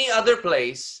any other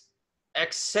place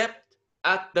except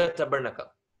at the tabernacle.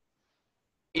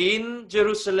 In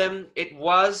Jerusalem, it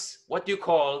was what you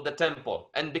call the temple.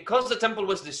 And because the temple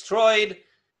was destroyed,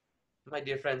 my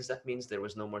dear friends, that means there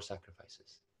was no more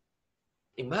sacrifices.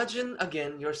 Imagine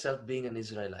again yourself being an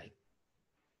Israelite.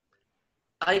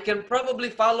 I can probably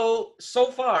follow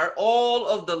so far all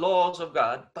of the laws of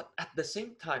God, but at the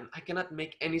same time, I cannot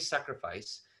make any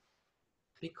sacrifice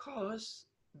because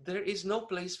there is no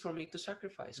place for me to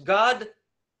sacrifice. God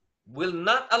will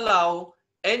not allow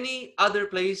any other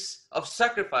place of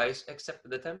sacrifice except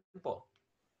the temple.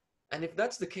 And if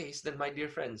that's the case, then my dear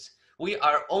friends, we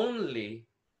are only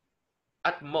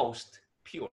at most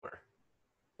pure.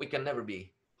 We can never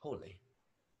be holy.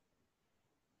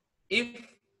 If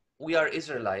we are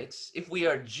Israelites, if we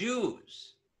are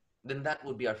Jews, then that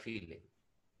would be our feeling.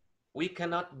 We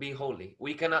cannot be holy.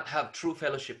 We cannot have true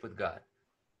fellowship with God.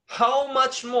 How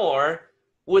much more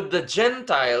would the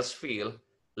Gentiles feel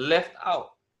left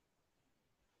out?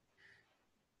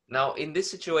 Now, in this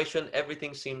situation,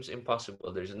 everything seems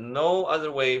impossible. There's no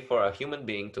other way for a human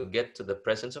being to get to the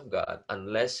presence of God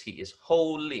unless he is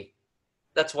holy.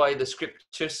 That's why the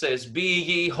scripture says, "Be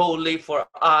ye holy, for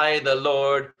I, the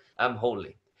Lord, am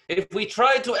holy." If we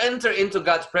try to enter into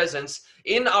God's presence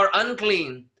in our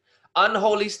unclean,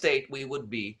 unholy state, we would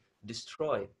be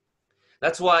destroyed.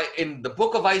 That's why in the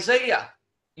book of Isaiah,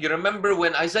 you remember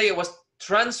when Isaiah was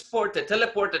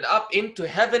teleported up into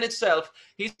heaven itself,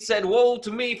 he said, "Woe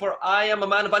to me, for I am a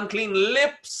man of unclean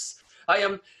lips. I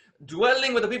am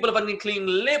dwelling with the people of unclean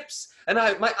lips, and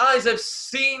my eyes have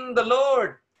seen the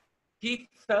Lord." He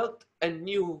felt and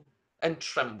knew and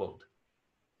trembled.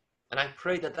 And I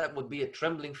pray that that would be a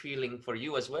trembling feeling for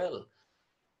you as well.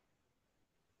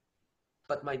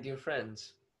 But my dear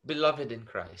friends, beloved in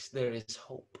Christ, there is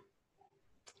hope.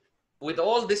 With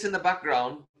all this in the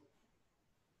background,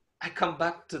 I come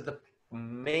back to the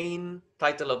main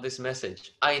title of this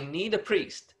message. I need a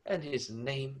priest, and his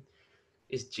name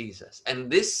is Jesus.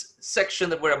 And this section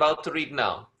that we're about to read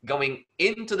now, going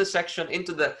into the section,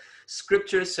 into the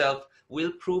scripture itself,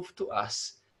 will prove to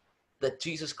us that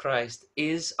Jesus Christ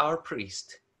is our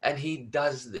priest, and he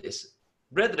does this.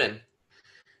 Brethren,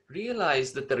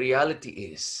 realize that the reality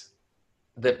is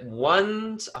that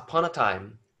once upon a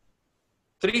time,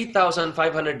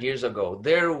 3,500 years ago,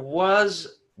 there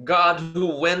was God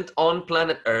who went on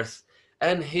planet Earth,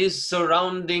 and his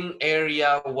surrounding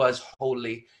area was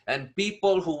holy, and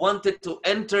people who wanted to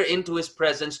enter into his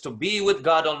presence to be with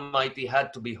God Almighty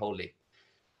had to be holy.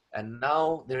 And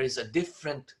now there is a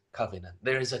different covenant.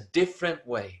 There is a different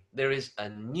way. There is a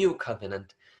new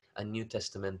covenant, a new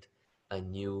testament, a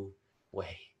new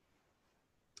way.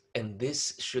 And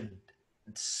this should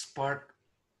spark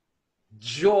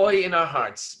joy in our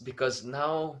hearts, because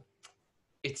now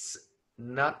it's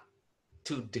not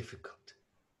too difficult.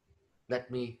 Let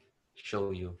me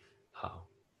show you how.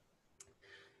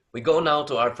 We go now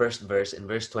to our first verse in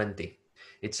verse 20.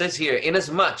 It says here,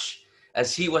 "Inasmuch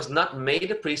as he was not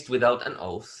made a priest without an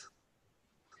oath."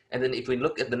 And then if we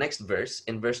look at the next verse,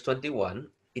 in verse 21,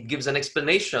 it gives an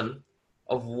explanation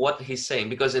of what he's saying.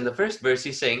 Because in the first verse,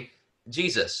 he's saying,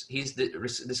 Jesus, he's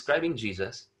describing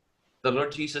Jesus. The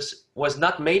Lord Jesus was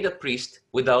not made a priest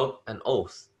without an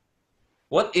oath.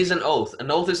 What is an oath? An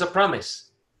oath is a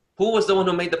promise. Who was the one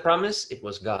who made the promise? It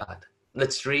was God.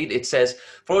 Let's read. It says,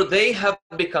 for they have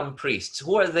become priests.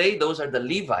 Who are they? Those are the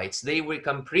Levites. They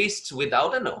become priests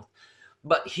without an oath.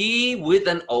 But he with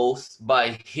an oath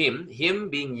by him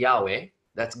being Yahweh,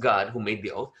 that's God who made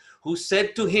the oath, who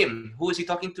said to him, who is he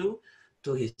talking to?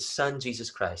 To his son, Jesus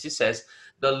Christ. He says,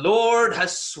 the Lord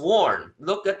has sworn.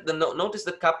 Look at the, notice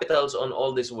the capitals on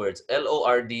all these words.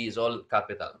 L-O-R-D is all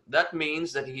capital. That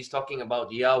means that he's talking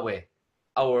about Yahweh,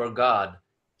 our God,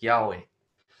 Yahweh,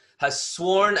 has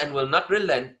sworn and will not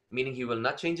relent, meaning he will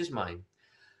not change his mind.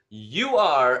 You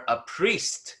are a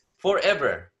priest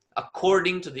forever,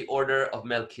 according to the order of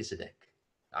Melchizedek.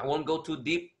 I won't go too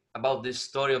deep about this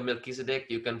story of Melchizedek.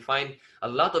 You can find a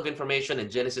lot of information in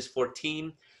Genesis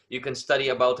 14. You can study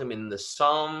about him in the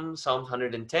Psalm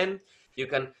 110. You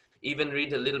can even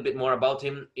read a little bit more about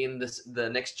him in the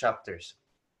next chapters,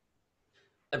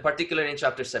 and particularly in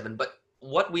chapter 7. But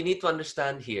what we need to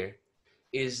understand here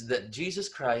is that Jesus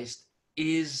Christ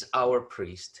is our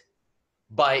priest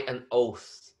by an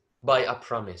oath, by a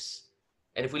promise.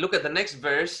 And if we look at the next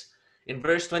verse, in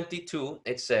verse 22,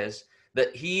 it says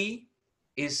that he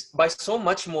is, by so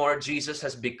much more, Jesus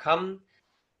has become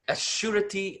a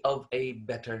surety of a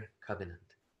better covenant.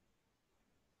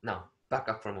 Now, back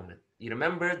up for a moment. You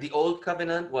remember the old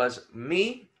covenant was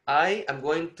me, I am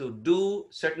going to do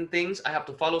certain things, I have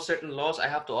to follow certain laws, I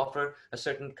have to offer a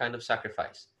certain kind of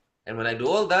sacrifice. And when I do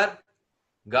all that,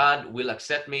 God will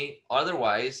accept me.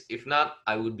 Otherwise, if not,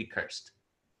 I would be cursed.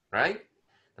 Right?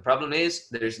 The problem is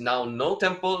there's now no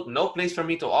temple, no place for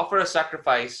me to offer a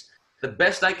sacrifice. The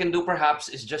best I can do perhaps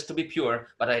is just to be pure,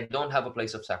 but I don't have a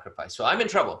place of sacrifice. So I'm in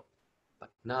trouble. But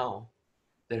now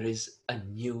there is a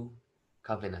new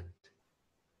covenant.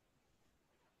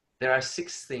 There are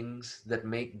 6 things that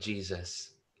make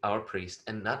Jesus our priest,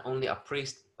 and not only a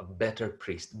priest, a better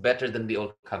priest, better than the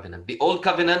old covenant. The old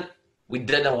covenant we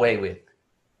did away with.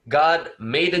 God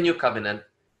made a new covenant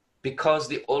because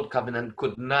the old covenant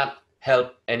could not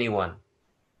help anyone.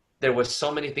 There were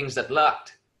so many things that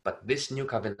lacked, but this new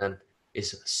covenant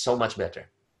is so much better.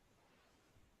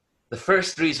 The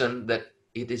first reason that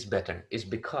it is better is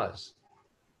because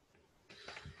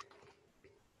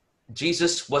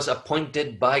Jesus was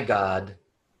appointed by God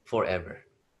forever.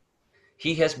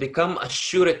 He has become a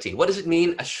surety. What does it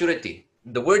mean, a surety?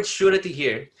 The word surety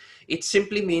here, it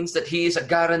simply means that he is a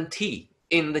guarantee.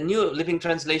 In the New Living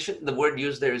Translation, the word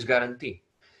used there is guarantee.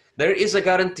 There is a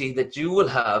guarantee that you will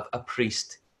have a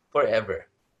priest forever.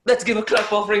 Let's give a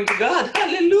clap offering to God.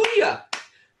 Hallelujah.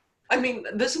 I mean,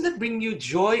 doesn't that bring you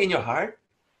joy in your heart?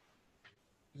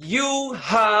 You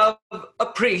have a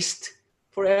priest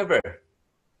forever.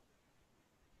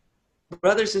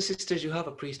 Brothers and sisters, you have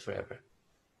a priest forever.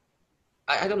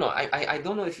 I don't know. I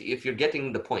don't know if you're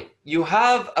getting the point. You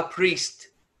have a priest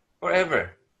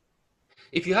forever.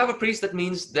 If you have a priest, that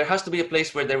means there has to be a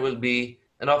place where there will be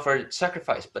an offered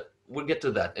sacrifice. But we'll get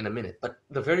to that in a minute. But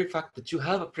the very fact that you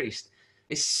have a priest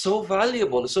is so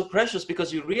valuable, so precious,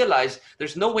 because you realize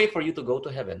there's no way for you to go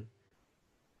to heaven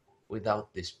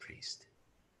without this priest.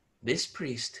 This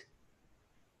priest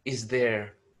is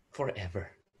there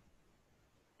forever.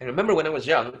 I remember when I was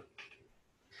young,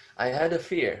 I had a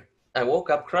fear. I woke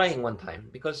up crying one time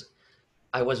because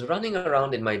I was running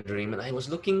around in my dream and I was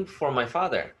looking for my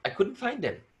father. I couldn't find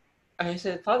him. I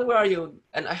said, Father, where are you?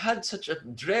 And I had such a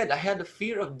dread. I had a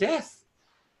fear of death.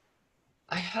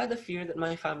 I had a fear that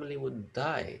my family would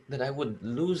die, that I would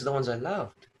lose the ones I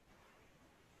loved.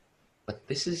 But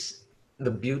this is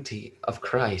the beauty of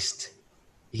Christ.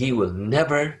 He will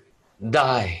never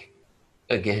die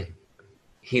again.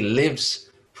 He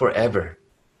lives forever.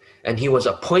 And he was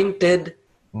appointed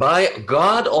by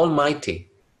God Almighty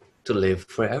to live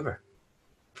forever.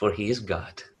 For he is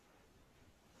God.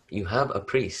 You have a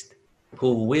priest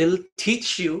who will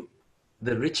teach you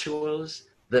the rituals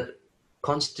that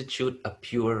constitute a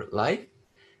pure life.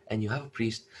 And you have a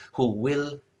priest who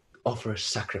will offer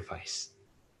sacrifice.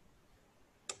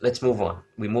 Let's move on.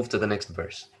 We move to the next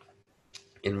verse.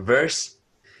 In verse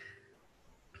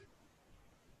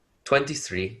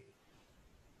 23,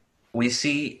 we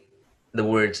see the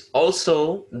words,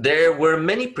 also there were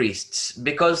many priests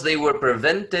because they were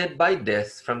prevented by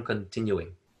death from continuing.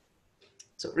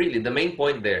 So really the main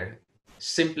point there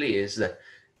simply is that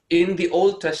in the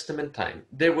Old Testament time,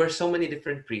 there were so many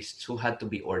different priests who had to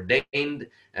be ordained,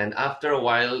 and after a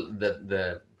while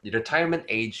the retirement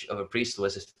age of a priest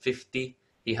was 50.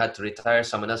 He had to retire,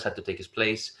 someone else had to take his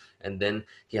place, and then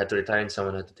he had to retire and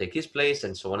someone had to take his place,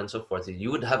 and so on and so forth.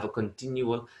 You would have a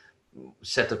continual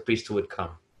set of priests who would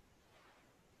come.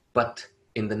 But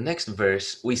in the next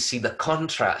verse, we see the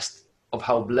contrast of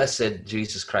how blessed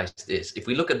Jesus Christ is. If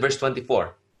we look at verse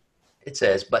 24, it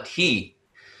says, but he,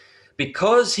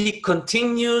 because he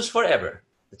continues forever,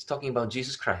 it's talking about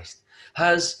Jesus Christ,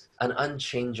 has an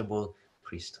unchangeable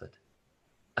priesthood.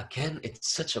 Again, it's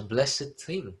such a blessed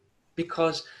thing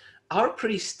because our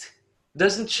priest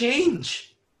doesn't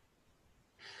change.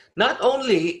 Not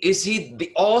only is he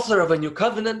the author of a new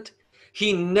covenant,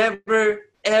 he never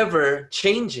ever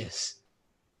changes.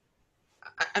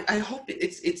 I hope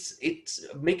it's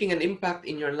making an impact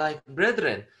in your life,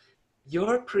 brethren.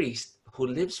 Your priest who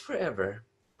lives forever,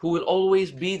 who will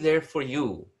always be there for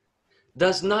you,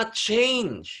 does not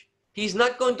change. He's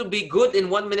not going to be good in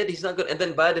 1 minute, he's not good, and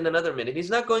then bad in another minute. He's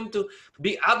not going to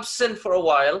be absent for a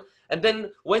while, and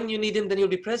then when you need him, then he'll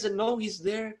be present. No, he's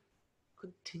there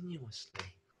continuously.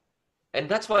 And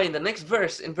that's why in the next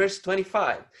verse, in verse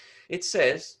 25, it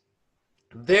says,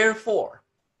 therefore.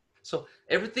 So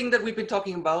everything that we've been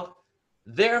talking about,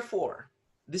 therefore,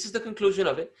 this is the conclusion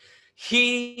of it.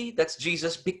 He, that's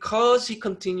Jesus, because he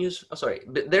continues,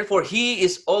 therefore he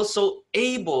is also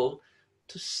able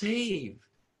to save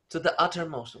to the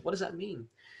uttermost. What does that mean?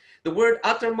 The word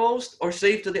uttermost or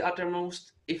save to the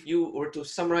uttermost, if you were to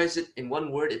summarize it in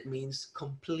one word, it means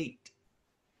complete.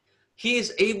 He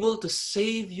is able to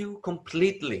save you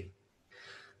completely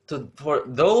for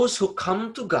those who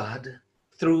come to God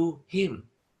through him.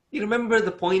 You remember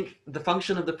the point, the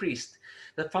function of the priest.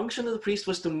 The function of the priest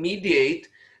was to mediate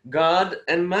God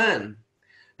and man.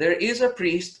 There is a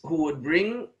priest who would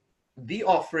bring the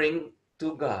offering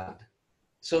to God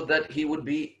so that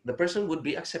the person would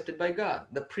be accepted by God.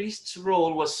 The priest's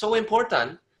role was so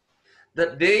important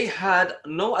that they had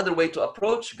no other way to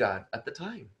approach God at the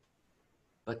time.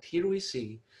 But here we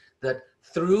see that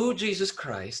through Jesus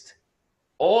Christ,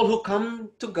 all who come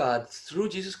to God through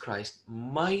Jesus Christ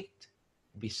might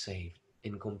be saved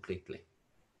incompletely.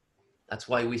 That's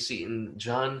why we see in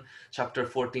John chapter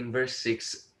 14, verse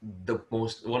 6,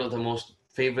 one of the most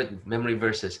favorite memory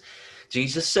verses.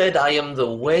 Jesus said, I am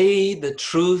the way, the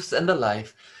truth, and the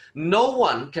life. No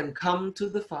one can come to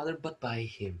the Father but by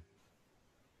him.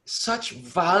 Such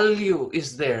value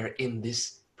is there in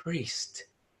this priest.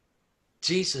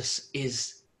 Jesus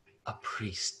is a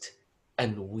priest,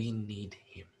 and we need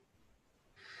him.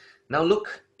 Now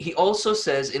look, he also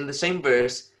says in the same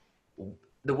verse,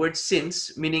 the word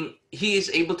since, meaning he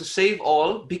is able to save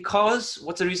all because,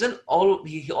 what's the reason?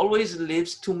 He always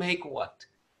lives to make what?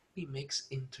 He makes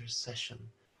intercession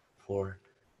for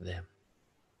them.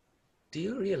 Do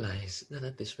you realize that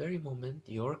at this very moment,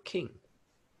 your king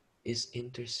is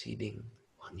interceding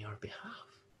on your behalf?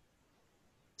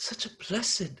 Such a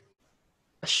blessed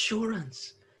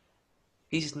assurance.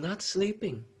 He's not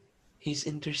sleeping. He's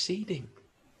interceding.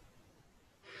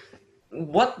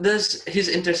 What does his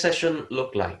intercession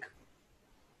look like?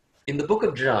 In the book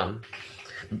of John,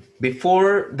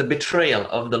 before the betrayal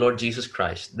of the Lord Jesus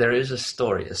Christ, there is a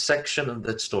story, a section of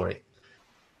that story,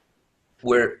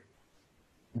 where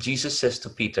Jesus says to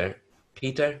Peter,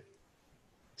 Peter,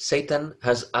 Satan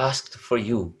has asked for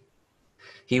you.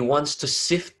 He wants to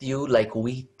sift you like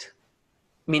wheat,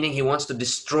 meaning he wants to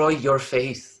destroy your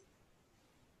faith.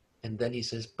 And then he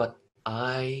says, but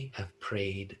I have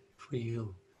prayed for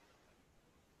you,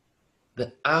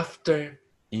 that after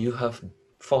you have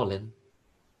fallen,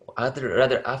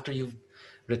 rather after you've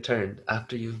returned,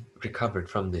 after you've recovered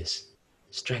from this,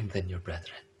 strengthen your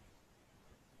brethren.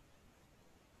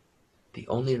 The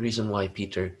only reason why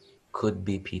Peter could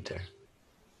be Peter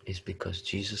is because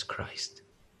Jesus Christ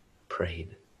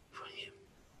prayed for him.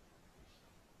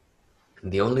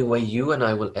 And the only way you and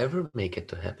I will ever make it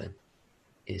to heaven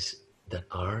is that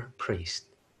our priest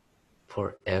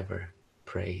forever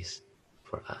prays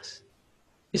for us.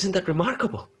 Isn't that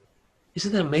remarkable?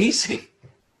 Isn't that amazing?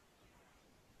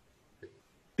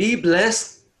 Be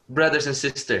blessed, brothers and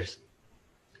sisters.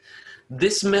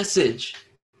 This message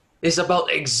is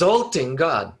about exalting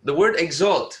God. The word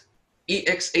exalt,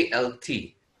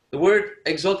 E-X-A-L-T. The word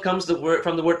exalt comes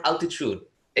from the word altitude,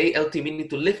 A-L-T, meaning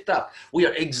to lift up. We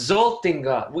are exalting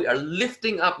God. We are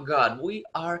lifting up God. We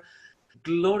are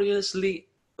lifting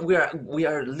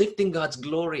God's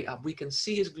glory up. We can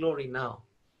see his glory now.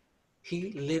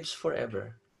 He lives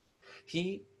forever.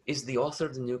 He is the author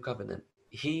of the new covenant.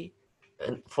 He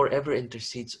forever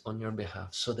intercedes on your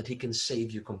behalf so that he can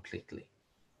save you completely,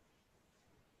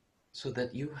 so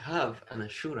that you have an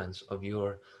assurance of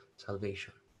your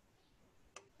salvation.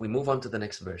 We move on to the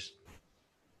next verse.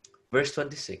 Verse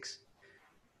 26.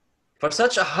 For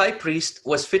such a high priest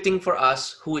was fitting for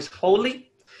us, who is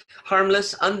holy,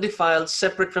 harmless, undefiled,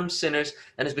 separate from sinners,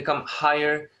 and has become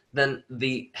higher than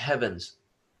the heavens.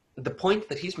 The point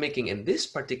that he's making in this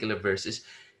particular verse is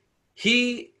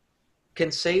he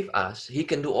can save us. He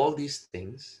can do all these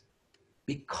things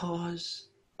because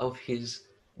of his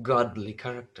godly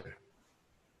character.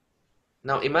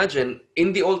 Now imagine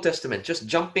in the Old Testament, just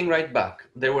jumping right back,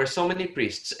 there were so many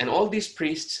priests, and all these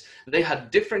priests, they had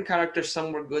different characters.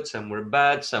 Some were good, some were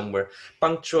bad, some were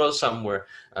punctual, some were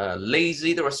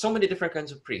lazy. There were so many different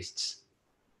kinds of priests.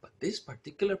 But this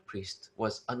particular priest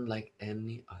was unlike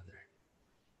any other.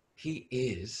 He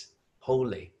is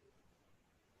holy.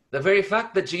 The very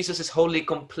fact that Jesus is holy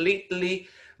completely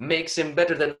makes him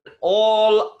better than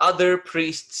all other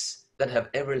priests that have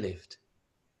ever lived.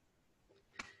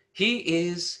 He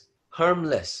is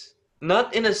harmless,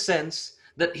 not in a sense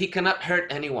that he cannot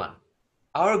hurt anyone.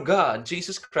 Our God,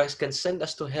 Jesus Christ, can send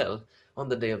us to hell on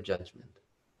the day of judgment.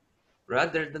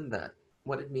 Rather than that,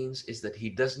 what it means is that he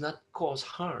does not cause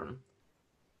harm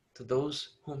to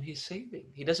those whom he's saving.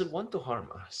 He doesn't want to harm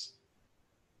us.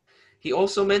 He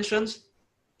also mentions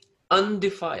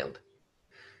undefiled.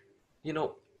 You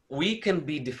know, we can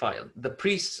be defiled. The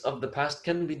priests of the past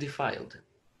can be defiled.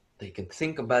 They can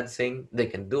think a bad thing. They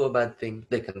can do a bad thing.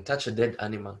 They can touch a dead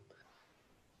animal.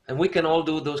 And we can all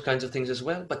do those kinds of things as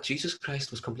well. But Jesus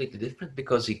Christ was completely different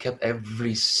because he kept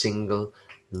every single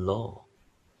law.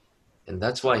 And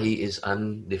that's why he is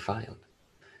undefiled.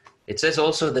 It says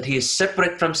also that he is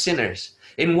separate from sinners.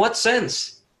 In what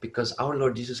sense? Because our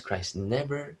Lord Jesus Christ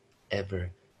never,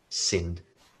 ever sinned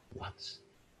once.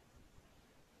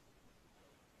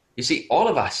 You see, all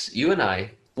of us, you and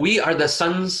I, we are the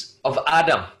sons of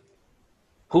Adam,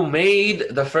 who made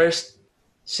the first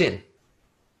sin.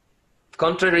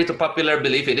 Contrary to popular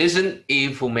belief, it isn't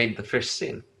Eve who made the first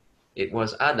sin. It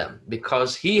was Adam,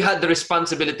 because he had the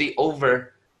responsibility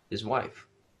over his wife.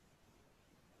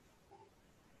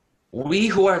 We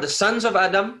who are the sons of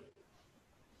Adam,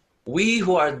 we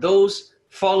who are those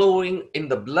following in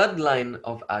the bloodline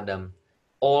of Adam,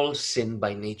 all sin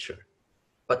by nature.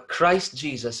 But Christ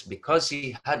Jesus, because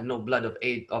he had no blood of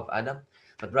Adam,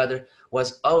 but rather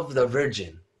was of the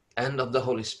Virgin and of the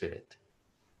Holy Spirit,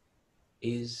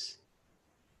 is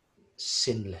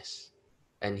sinless.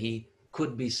 And he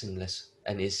could be sinless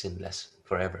and is sinless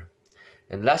forever.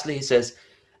 And lastly, he says,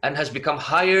 and has become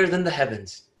higher than the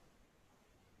heavens.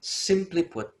 Simply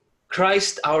put,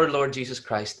 Christ, our Lord Jesus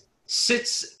Christ,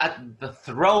 sits at the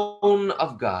throne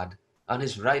of God on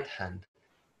his right hand,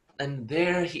 and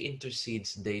there he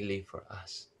intercedes daily for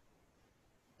us.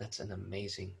 That's an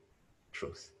amazing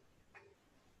truth.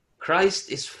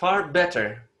 Christ is far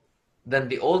better than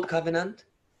the old covenant,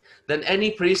 than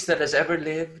any priest that has ever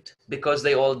lived, because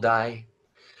they all die.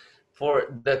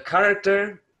 For the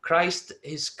character, Christ,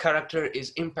 his character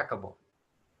is impeccable.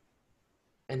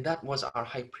 And that was our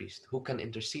high priest who can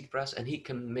intercede for us, and he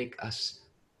can make us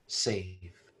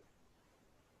save.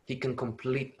 He can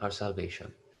complete our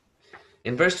salvation.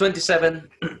 In verse 27,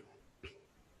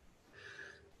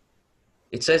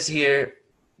 it says here,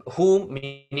 who,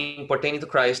 meaning pertaining to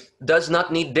Christ, does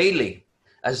not need daily,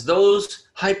 as those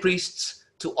high priests,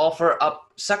 to offer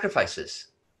up sacrifices.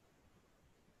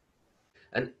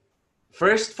 And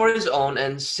first for his own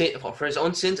for his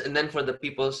own sins, and then for the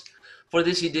people's. For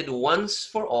this he did once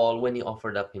for all when he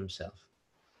offered up himself.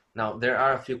 Now, there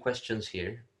are a few questions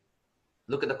here.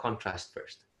 Look at the contrast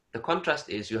first. The contrast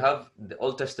is you have the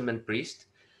Old Testament priest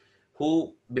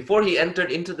who, before he entered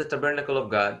into the tabernacle of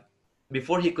God,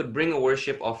 before he could bring a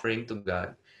worship offering to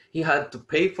God, he had to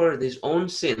pay for his own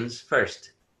sins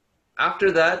first. After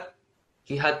that,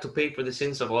 he had to pay for the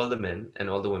sins of all the men and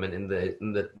all the women in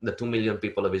the 2 million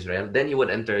people of Israel. Then he would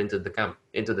enter into the camp,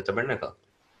 into the tabernacle.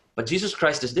 But Jesus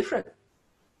Christ is different.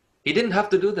 He didn't have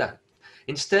to do that.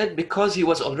 Instead, because he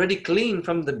was already clean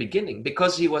from the beginning,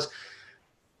 because he was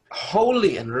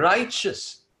holy and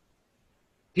righteous,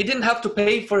 he didn't have to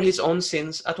pay for his own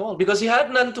sins at all, because he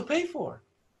had none to pay for.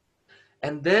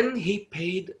 And then he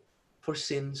paid for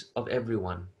sins of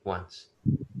everyone once.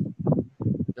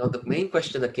 Now, the main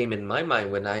question that came in my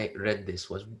mind when I read this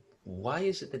was, why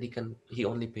is it that he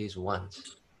only pays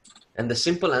once? And the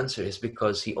simple answer is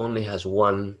because he only has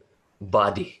one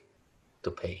body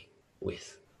to pay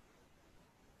with.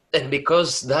 And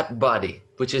because that body,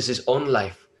 which is his own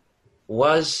life,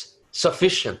 was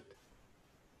sufficient,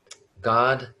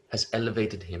 God has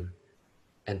elevated him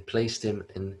and placed him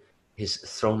in his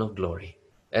throne of glory.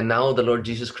 And now the Lord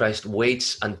Jesus Christ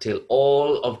waits until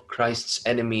all of Christ's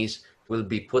enemies will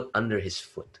be put under his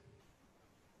foot.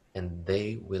 And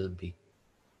they will be.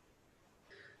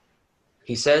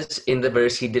 He says in the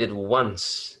verse, he did it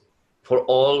once for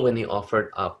all when he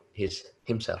offered up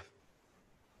himself.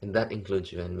 And that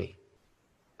includes you and me.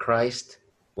 Christ,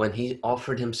 when he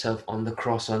offered himself on the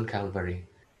cross on Calvary,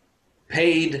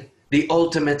 paid the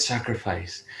ultimate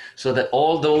sacrifice, so that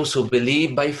all those who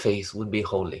believe by faith would be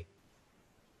holy.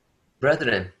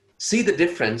 Brethren, see the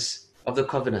difference of the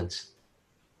covenants.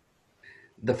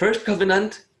 The first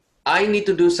covenant, I need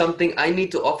to do something, I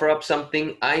need to offer up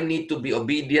something, I need to be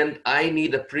obedient, I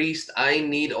need a priest, I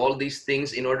need all these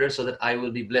things in order so that I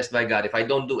will be blessed by God. If I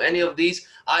don't do any of these,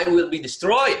 I will be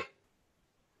destroyed.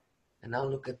 And now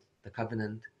look at the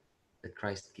covenant that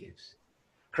Christ gives.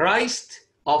 Christ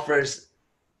offers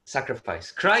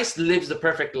sacrifice. Christ lives the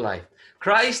perfect life.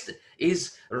 Christ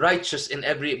is righteous in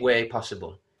every way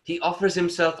possible. He offers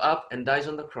himself up and dies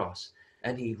on the cross.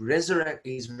 And he's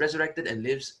resurrected and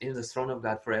lives in the throne of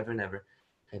God forever and ever.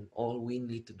 And all we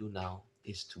need to do now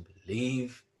is to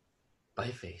believe by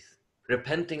faith,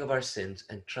 repenting of our sins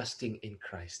and trusting in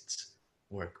Christ's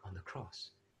work on the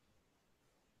cross.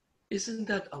 Isn't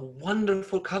that a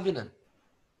wonderful covenant?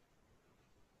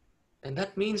 And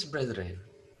that means, brethren,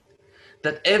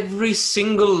 that every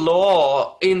single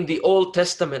law in the Old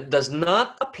Testament does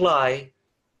not apply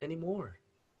anymore.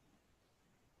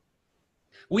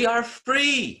 We are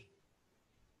free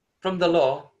from the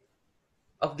law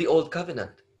of the Old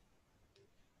Covenant.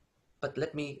 But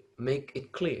let me make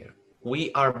it clear.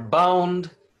 We are bound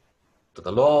to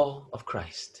the law of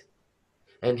Christ.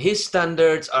 And his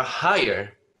standards are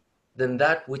higher than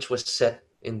that which was set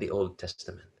in the Old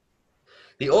Testament.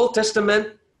 The Old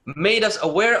Testament made us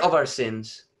aware of our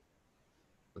sins,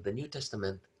 but the New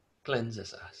Testament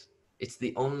cleanses us. It's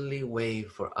the only way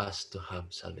for us to have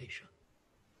salvation.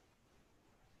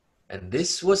 And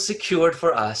this was secured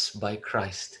for us by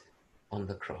Christ on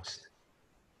the cross.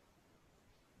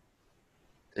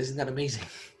 Isn't that amazing?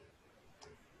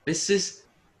 This is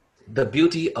the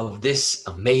beauty of this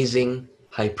amazing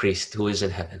high priest who is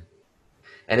in heaven.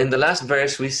 And in the last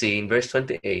verse we see, in verse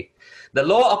 28, the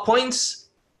law appoints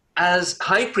as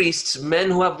high priests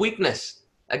men who have weakness.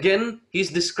 Again, he's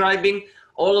describing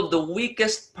all of the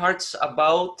weakest parts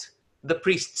about the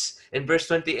priests. In verse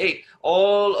 28,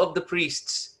 all of the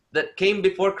priests that came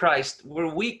before Christ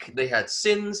were weak. They had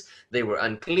sins, they were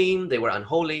unclean, they were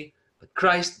unholy. But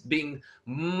Christ, being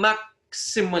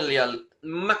maximus,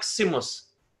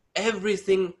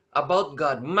 everything about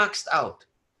God maxed out.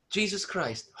 Jesus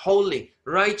Christ, holy,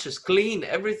 righteous, clean,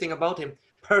 everything about him,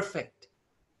 perfect,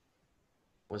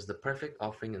 was the perfect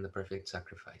offering and the perfect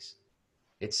sacrifice.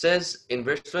 It says in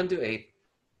verse 28,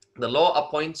 the law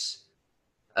appoints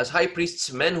as high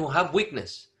priests men who have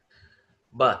weakness,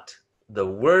 but the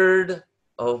word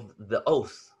of the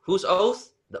oath. Whose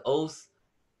oath? The oath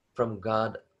from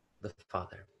God the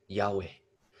Father, Yahweh,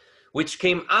 which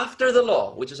came after the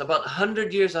law, which is about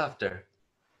 100 years after,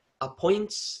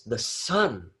 appoints the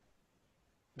Son.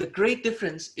 The great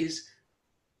difference is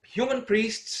human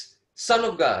priests, Son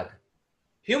of God.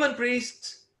 Human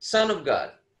priests, Son of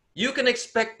God. You can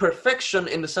expect perfection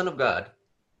in the Son of God.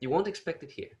 You won't expect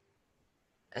it here.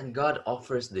 And God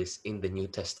offers this in the New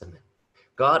Testament.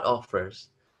 God offers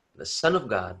the Son of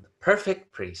God, the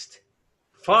perfect priest,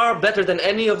 far better than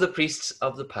any of the priests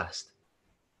of the past,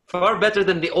 far better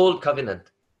than the Old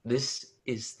Covenant. This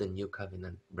is the New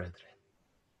Covenant, brethren.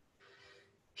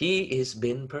 He is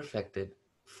been perfected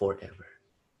forever.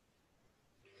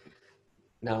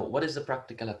 Now, what is the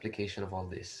practical application of all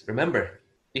this? Remember,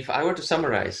 if I were to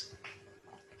summarize,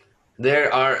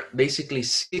 there are basically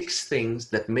 6 things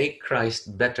that make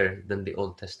Christ better than the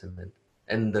Old Testament.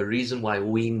 And the reason why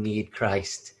we need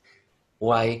Christ,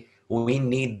 why we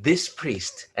need this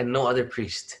priest and no other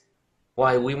priest,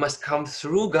 why we must come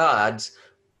through God's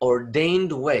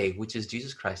ordained way, which is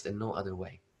Jesus Christ, and no other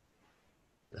way.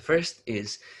 The first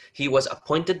is he was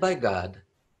appointed by God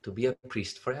to be a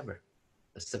priest forever.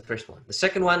 That's the first one. The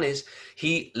second one is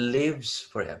he lives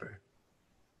forever.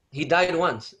 He died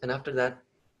once, and after that,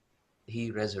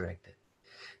 he resurrected.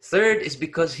 Third is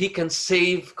because he can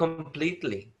save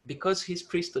completely, because his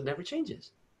priesthood never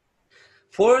changes.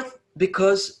 Fourth,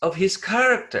 because of his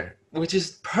character, which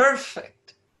is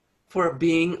perfect for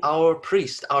being our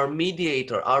priest, our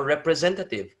mediator, our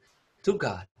representative to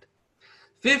God.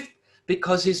 Fifth,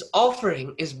 because his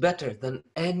offering is better than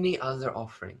any other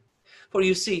offering. For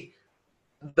you see,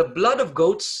 the blood of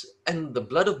goats and the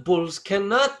blood of bulls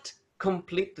cannot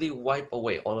completely wipe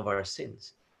away all of our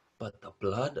sins, but the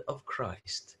blood of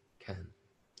Christ can.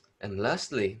 And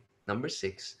lastly, number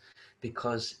 6,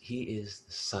 because he is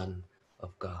the Son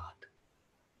of God.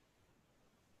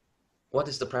 What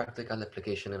is the practical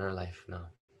application in our life now?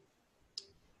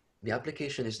 The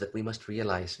application is that we must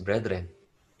realize, brethren,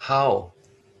 how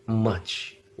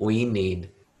much we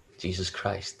need Jesus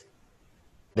Christ.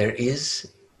 There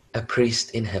is a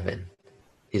priest in heaven.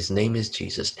 His name is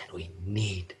Jesus, and we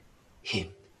need him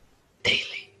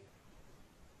daily.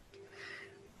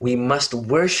 We must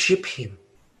worship him.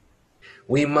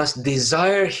 We must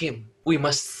desire him. We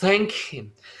must thank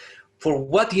him for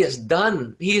what he has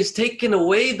done. He has taken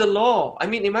away the law. I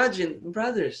mean, imagine,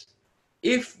 brothers,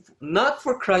 if not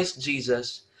for Christ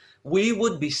Jesus, we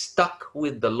would be stuck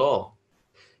with the law.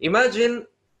 Imagine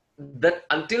that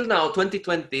until now,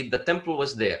 2020, the temple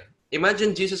was there.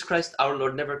 Imagine Jesus Christ, our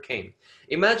Lord, never came.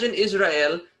 Imagine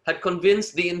Israel had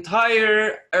convinced the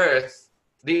entire earth,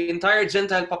 the entire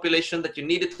Gentile population, that you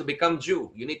needed to become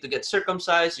Jew. You need to get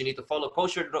circumcised. You need to follow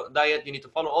kosher diet. You need to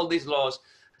follow all these laws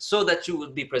so that you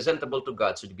will be presentable to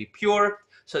God, so you be pure,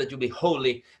 so that you be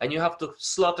holy, and you have to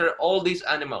slaughter all these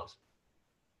animals.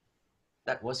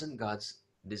 That wasn't God's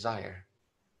desire,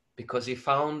 because he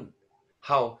found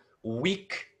how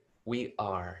weak we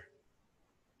are.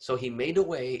 So he made a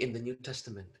way in the New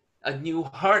Testament. A new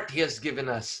heart he has given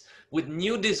us with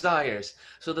new desires,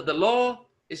 so that the law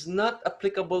is not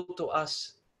applicable to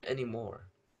us anymore.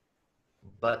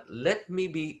 But let me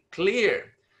be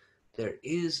clear, there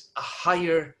is a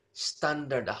higher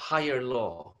standard, a higher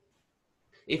law.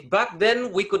 If back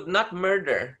then we could not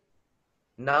murder,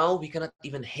 now we cannot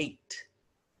even hate.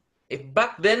 If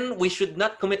back then we should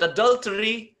not commit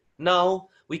adultery, now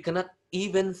we cannot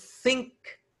even think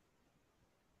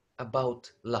about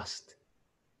lust.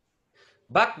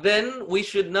 Back then we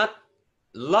should not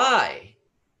lie.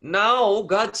 Now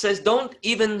God says, don't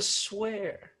even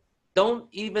swear. Don't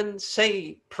even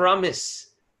say promise.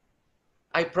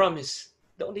 I promise.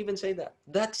 Don't even say that.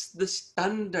 That's the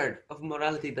standard of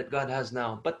morality that God has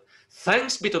now. But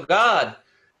thanks be to God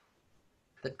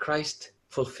that Christ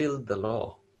fulfilled the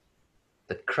law,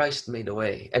 that Christ made a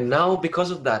way. And now, because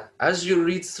of that, as you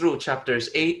read through chapters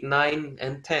 8, 9,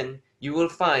 and 10, you will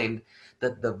find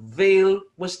that the veil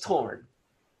was torn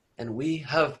and we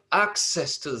have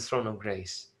access to the throne of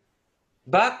grace.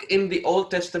 Back in the Old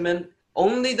Testament,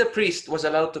 only the priest was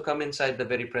allowed to come inside the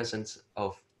very presence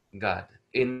of God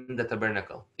in the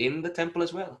tabernacle, in the temple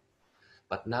as well.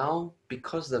 But now,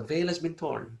 because the veil has been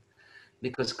torn,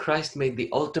 because Christ made the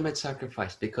ultimate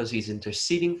sacrifice, because he's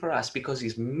interceding for us, because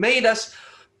he's made us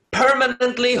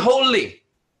permanently holy,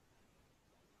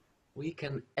 we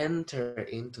can enter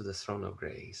into the throne of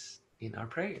grace in our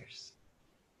prayers.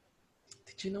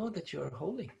 Did you know that you are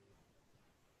holy?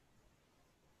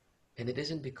 And it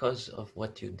isn't because of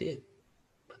what you did,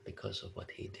 but because of what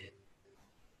he did.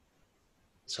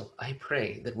 So I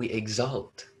pray that we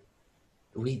exalt,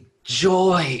 we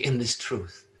joy in this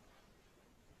truth.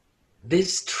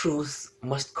 This truth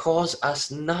must cause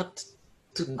us not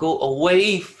to go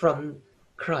away from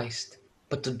Christ,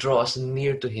 but to draw us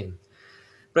near to him.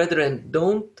 Brethren,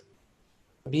 don't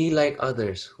be like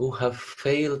others who have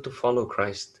failed to follow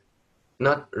Christ,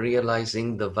 not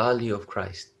realizing the value of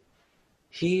Christ.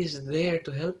 He is there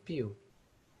to help you.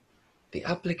 The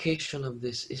application of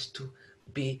this is to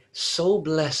be so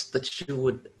blessed that you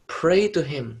would pray to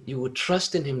him, you would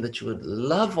trust in him, that you would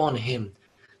love on him,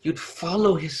 you'd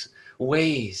follow his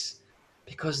ways,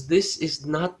 because this is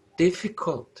not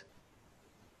difficult.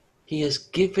 He has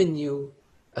given you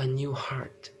a new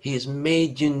heart. He has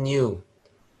made you new.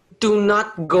 Do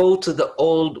not go to the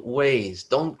old ways.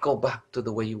 Don't go back to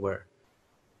the way you were.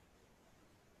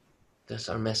 That's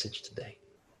our message today.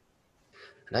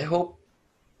 And I hope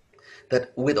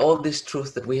that with all this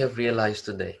truth that we have realized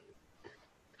today,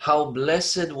 how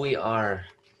blessed we are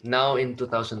now in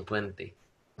 2020,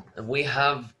 that we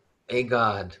have a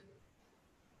God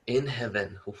in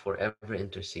heaven who forever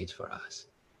intercedes for us.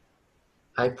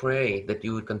 I pray that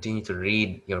you would continue to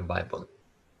read your Bible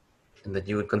and that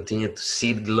you would continue to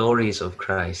see the glories of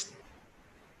Christ.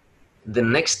 The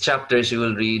next chapters you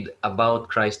will read about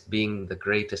Christ being the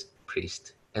greatest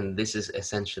priest. And this is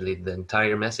essentially the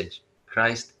entire message.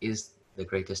 Christ is the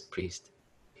greatest priest.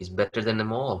 He's better than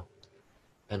them all.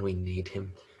 And we need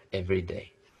him every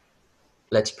day.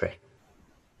 Let's pray.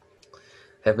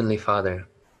 Heavenly Father,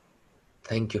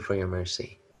 thank you for your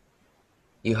mercy.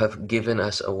 You have given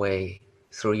us a way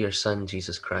through your Son,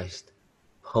 Jesus Christ,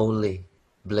 holy,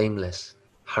 blameless,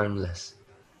 harmless,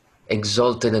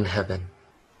 exalted in heaven,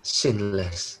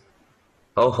 sinless.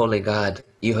 O holy God,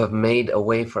 you have made a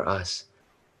way for us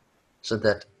so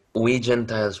that we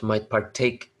Gentiles might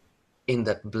partake in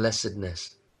that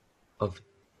blessedness of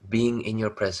being in your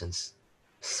presence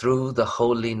through the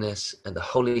holiness and the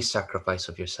holy sacrifice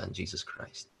of your Son, Jesus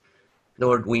Christ.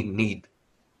 Lord, we need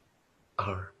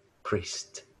our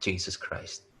priest, Jesus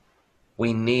Christ.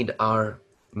 We need our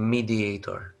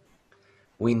mediator.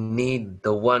 We need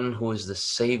the one who is the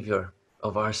Savior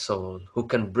of our soul, who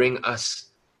can bring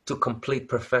us to complete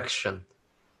perfection.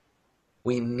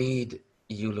 We need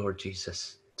you, Lord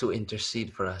Jesus, to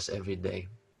intercede for us every day.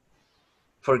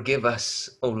 Forgive us,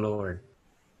 O Lord,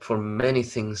 for many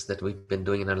things that we've been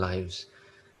doing in our lives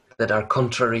that are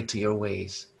contrary to your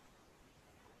ways.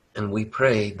 And we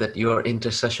pray that your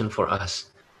intercession for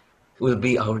us will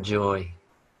be our joy.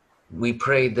 We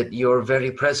pray that your very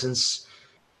presence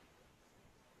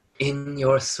in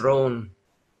your throne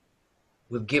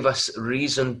will give us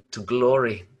reason to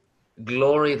glory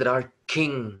that our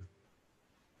King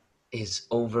is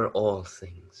over all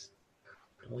things.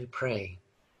 And we pray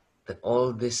that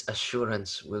all this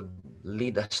assurance will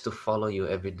lead us to follow you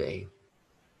every day.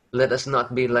 Let us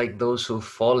not be like those who've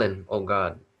fallen, O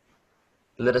God.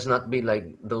 Let us not be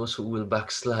like those who will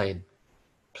backslide.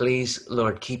 Please,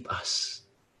 Lord, keep us.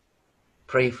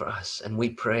 Pray for us, and we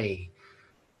pray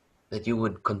that you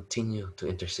would continue to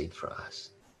intercede for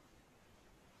us.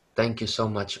 Thank you so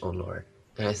much, O Lord.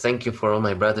 And I thank you for all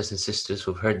my brothers and sisters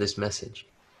who've heard this message.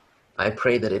 I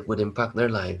pray that it would impact their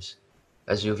lives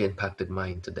as you've impacted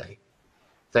mine today.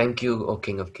 Thank you, O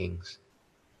King of Kings.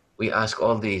 We ask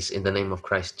all these in the name of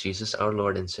Christ Jesus, our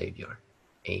Lord and Savior.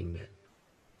 Amen.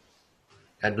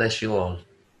 God bless you all.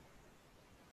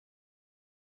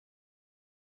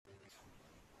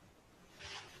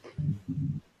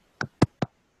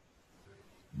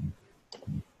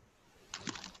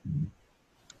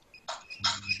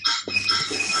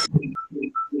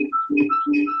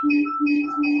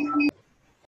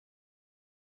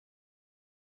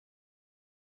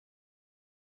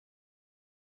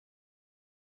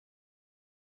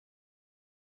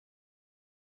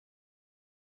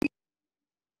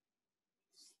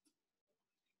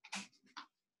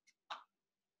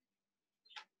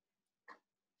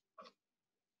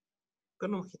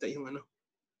 Kano makita yung ano?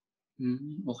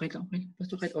 Okay lang.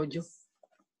 Basta kahit audio.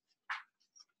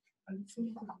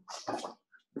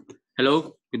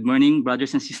 Hello, good morning,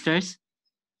 brothers and sisters.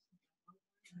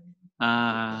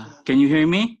 Can you hear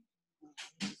me?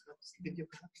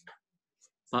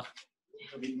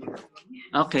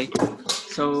 Okay.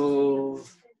 So,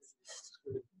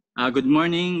 good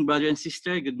morning, brother and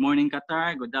sister. Good morning,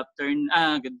 Qatar. Good afternoon.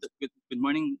 Good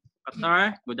morning,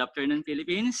 Qatar. Good afternoon,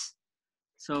 Philippines.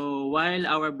 So while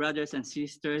our brothers and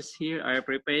sisters here are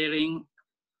preparing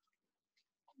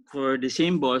for the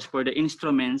symbols, for the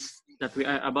instruments that we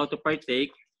are about to partake,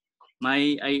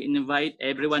 I invite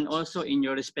everyone also in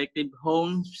your respective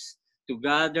homes to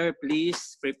gather.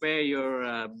 Please prepare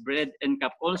your bread and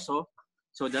cup also,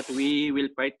 so that we will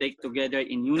partake together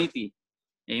in unity.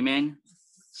 Amen.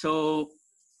 So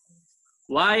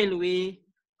while we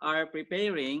are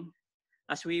preparing,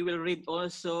 as we will read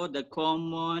also the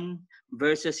common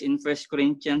verses in 1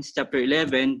 Corinthians chapter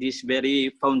 11, these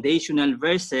very foundational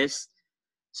verses,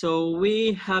 so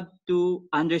we have to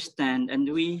understand, and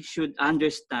we should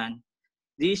understand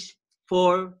these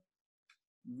 4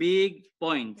 big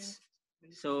points.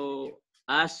 So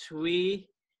as we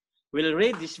will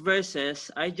read these verses,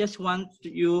 I just want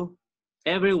you,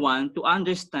 everyone, to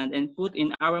understand and put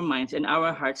in our minds and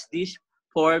our hearts these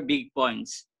 4 big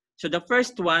points. So the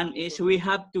first one is we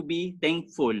have to be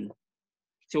thankful.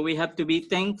 So we have to be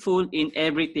thankful in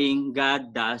everything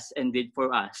God does and did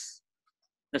for us.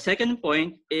 The second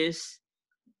point is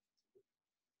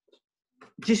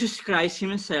Jesus Christ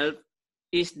himself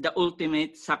is the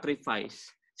ultimate sacrifice.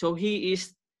 So he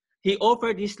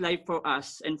offered his life for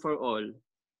us and for all.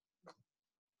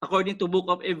 According to book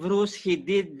of Hebrews, he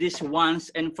did this once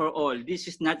and for all. This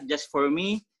is not just for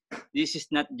me. This is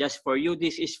not just for you.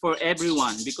 This is for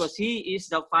everyone, because he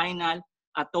is the final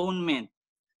atonement.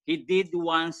 He did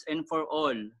once and for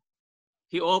all.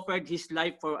 He offered his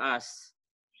life for us.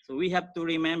 So we have to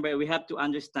remember, we have to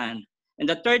understand. And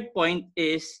the third point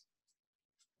is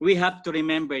we have to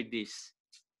remember this.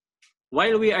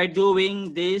 While we are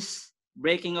doing this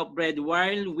breaking of bread,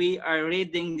 while we are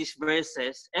reading these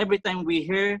verses, every time we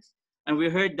hear and we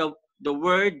heard the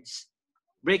words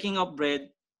breaking of bread,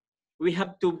 we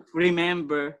have to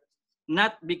remember,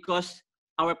 not because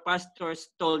our pastors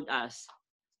told us,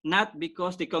 not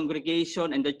because the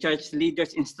congregation and the church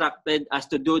leaders instructed us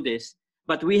to do this,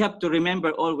 but we have to remember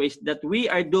always that we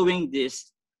are doing this,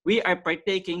 we are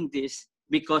partaking this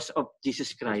because of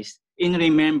Jesus Christ, in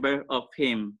remember of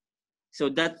him. So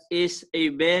that is a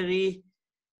very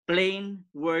plain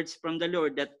words from the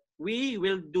Lord, that we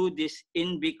will do this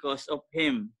in because of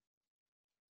him.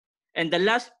 And the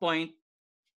last point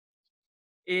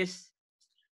is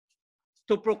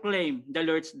to proclaim the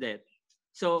Lord's death.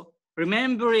 So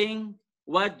remembering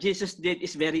what Jesus did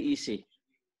is very easy.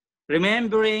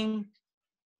 Remembering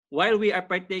while we are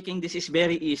partaking, this is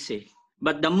very easy.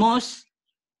 But the most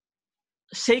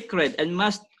sacred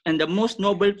and the most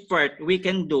noble part we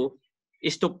can do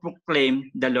is to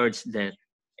proclaim the Lord's death.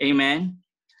 Amen.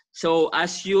 So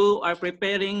as you are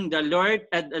preparing the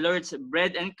Lord's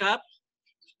bread and cup,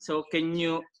 so can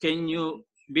you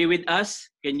be with us?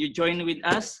 Can you join with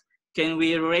us? Can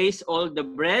we raise all the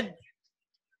bread?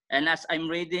 And as I'm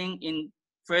reading in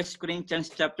 1 Corinthians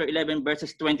chapter 11,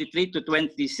 verses 23 to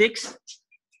 26,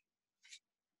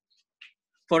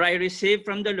 for I received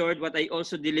from the Lord what I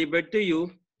also delivered to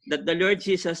you, that the Lord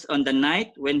Jesus on the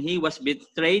night when he was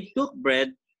betrayed took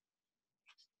bread,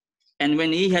 and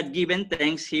when he had given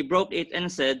thanks, he broke it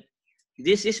and said,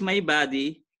 "This is my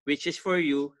body, which is for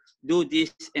you. Do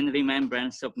this in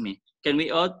remembrance of me." Can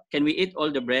we eat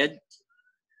all the bread?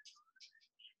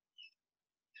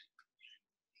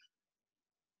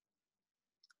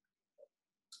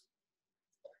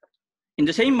 In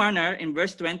the same manner, in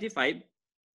verse 25,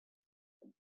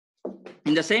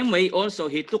 in the same way also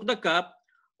he took the cup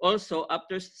also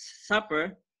after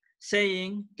supper,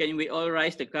 saying, "Can we all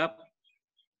rise the cup?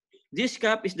 This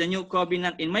cup is the new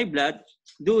covenant in my blood.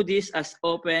 Do this as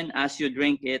often as you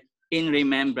drink it in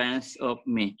remembrance of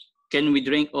me." Can we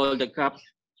drink all the cup?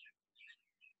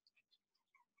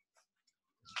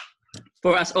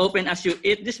 For as often as you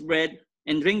eat this bread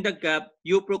and drink the cup,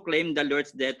 you proclaim the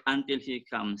Lord's death until he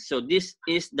comes. So this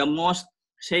is the most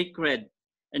sacred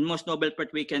and most noble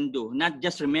part we can do. Not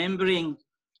just remembering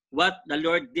what the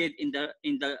Lord did in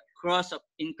the cross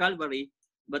in Calvary,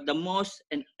 but the most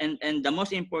and the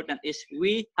most important is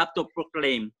we have to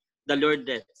proclaim the Lord's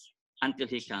death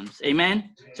until he comes.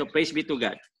 Amen. So praise be to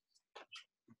God.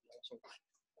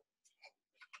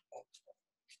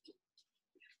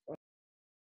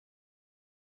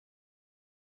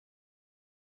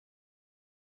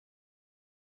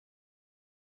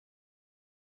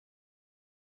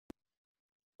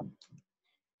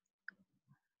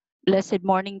 Blessed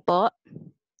morning po.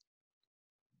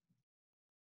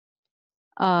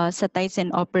 Sa tithes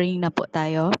and offering na po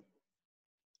tayo.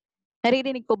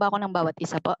 Naririnig po ba ako ng bawat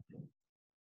isa po?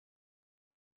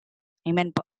 Amen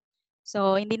po.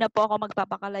 So, hindi na po ako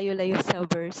magpapakalayo-layo sa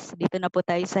verse. Dito na po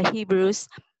tayo sa Hebrews.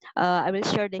 I will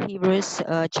share the Hebrews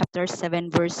chapter 7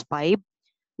 verse 5.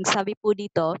 Ang sabi po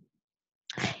dito,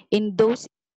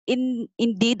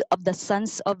 indeed of the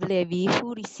sons of Levi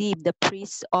who received the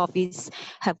priest's office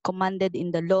have commanded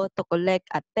in the law to collect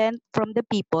a tenth from the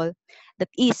people, that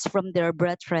is from their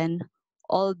brethren,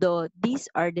 although these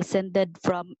are descended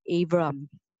from Abram.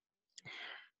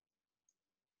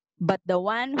 But the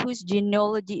one whose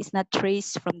genealogy is not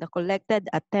traced from the collected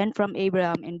a tenth from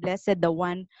Abraham, and blessed the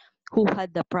one who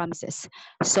had the promises.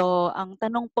 So, ang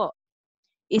tanong po,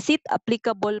 is it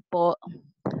applicable po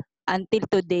until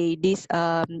today, this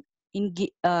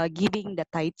giving the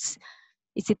tithes,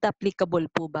 is it applicable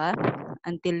po ba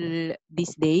until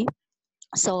this day?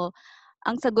 So,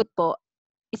 ang sagot po,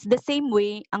 it's the same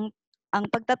way. Ang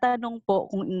pagtatanong po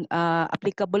kung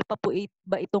applicable pa po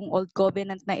ba itong old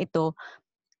covenant na ito,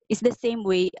 is the same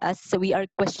way as we are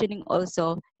questioning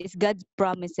also, is God's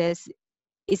promises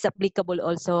is applicable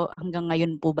also hanggang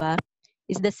ngayon po ba?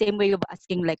 Is the same way of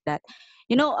asking like that.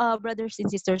 You know, brothers and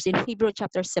sisters, in Hebrew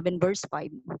chapter 7 verse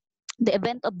 5, the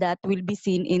event of that will be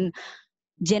seen in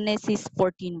Genesis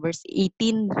 14 verse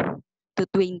 18 to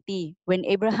 20, when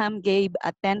Abraham gave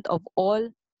a tenth of all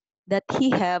that he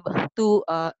have to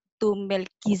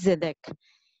Melchizedek,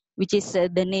 which is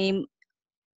the name,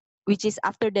 which is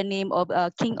after the name of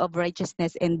King of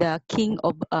Righteousness and the King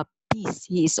of Peace.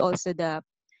 He is also the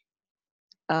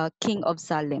King of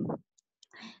Salem.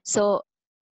 So,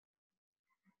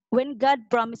 when God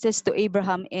promises to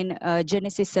Abraham in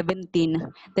Genesis 17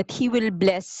 that he will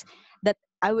bless, that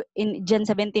in Gen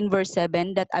 17 verse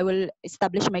 7, that I will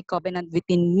establish my covenant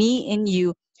between me and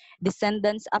you,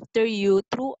 descendants after you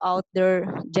throughout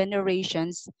their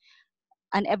generations,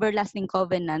 an everlasting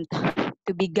covenant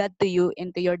to be God to you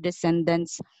and to your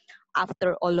descendants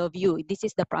after all of you. This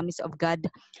is the promise of God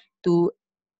to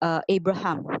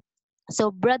Abraham.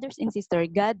 So, brothers and sisters,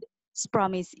 God's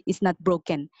promise is not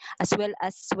broken, as well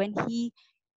as when he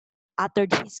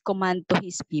uttered his command to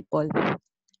his people.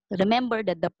 Remember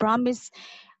that the promise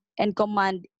and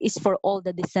command is for all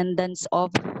the descendants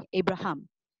of Abraham.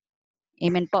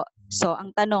 Amen po. So,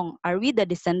 ang tanong, are we the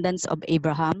descendants of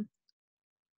Abraham?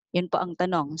 Yun po ang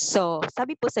tanong. So,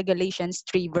 sabi po sa Galatians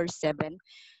 3 verse 7,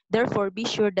 therefore be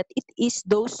sure that it is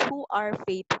those who are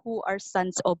faith who are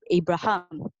sons of Abraham.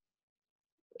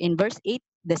 In verse 8,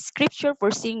 the scripture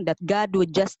foreseeing that God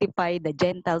would justify the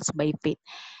Gentiles by faith.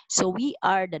 So we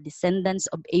are the descendants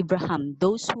of Abraham,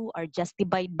 those who are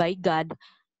justified by God,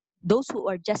 those who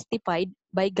are justified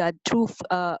by God through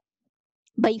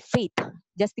by faith,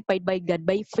 justified by God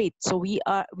by faith. So we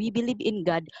believe in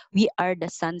God, we are the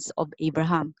sons of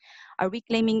Abraham. Are we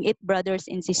claiming it, brothers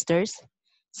and sisters?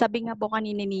 Sabi nga po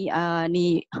kanina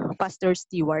ni Pastor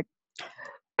Stewart,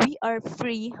 we are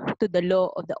free to the law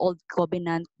of the old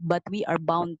covenant, but we are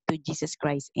bound to Jesus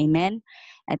Christ. Amen?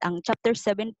 At ang chapter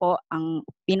 7 po, ang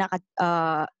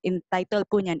entitled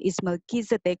po niyan is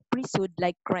Melchizedek, priesthood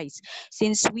like Christ.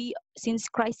 Since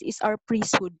Christ is our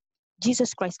priesthood,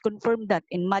 Jesus Christ confirmed that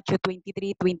in Matthew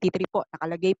 23:23 po.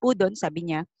 Nakalagay po doon, sabi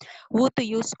niya, "Woe to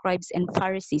you, scribes and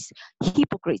Pharisees,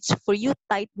 hypocrites, for you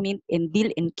tithe mint and dill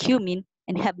and cumin,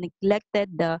 and have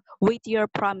neglected the weightier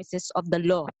promises of the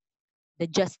law, the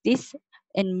justice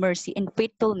and mercy and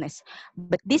faithfulness.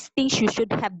 But these things you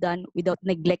should have done without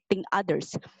neglecting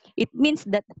others." It means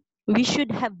that we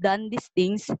should have done these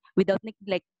things without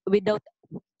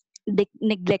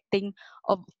neglecting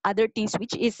of other things,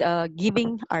 which is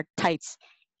giving our tithes.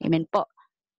 Amen po.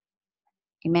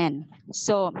 Amen.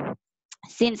 So,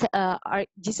 since our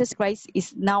Jesus Christ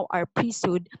is now our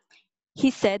priesthood, he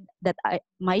said that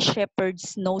my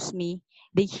shepherds knows me,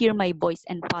 they hear my voice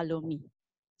and follow me.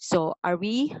 So, are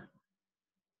we?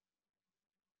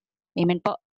 Amen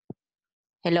po.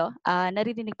 Hello?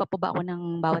 Naririnig pa po ba ako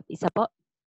ng bawat isa po?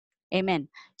 Amen.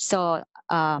 So,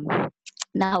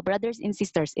 now, brothers and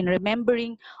sisters, in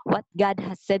remembering what God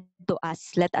has said to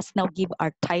us, let us now give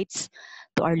our tithes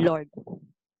to our Lord.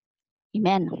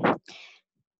 Amen.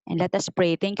 And let us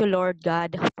pray. Thank you, Lord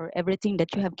God, for everything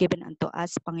that you have given unto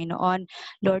us, Panginoon.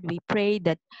 Lord, we pray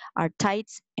that our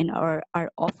tithes and our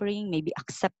offering may be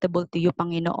acceptable to you,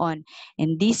 Panginoon.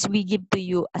 And this we give to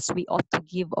you as we ought to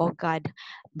give, O God,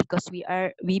 because we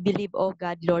believe, O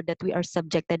God, Lord, that we are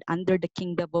subjected under the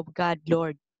kingdom of God,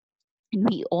 Lord. And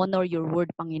we honor your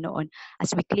word, Panginoon.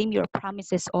 As we claim your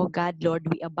promises, O God, Lord,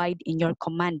 we abide in your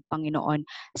command, Panginoon.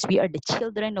 As we are the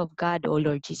children of God, O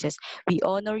Lord Jesus, we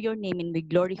honor your name and we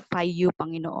glorify you,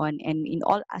 Panginoon. And in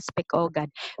all aspect, O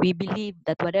God, we believe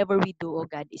that whatever we do, O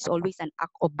God, is always an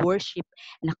act of worship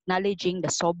and acknowledging the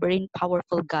sovereign,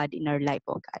 powerful God in our life,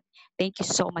 O God. Thank you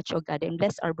so much, O God. And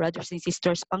bless our brothers and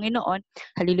sisters, Panginoon.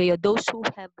 Hallelujah. Those who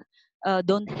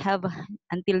don't have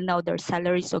until now their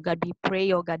salaries, oh God, we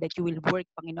pray, oh God, that you will work,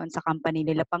 Panginoon, sa company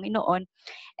nila, Panginoon.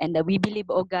 And we believe,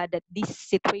 oh God, that these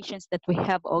situations that we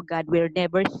have, oh God, will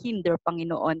never hinder,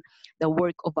 Panginoon, the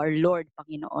work of our Lord,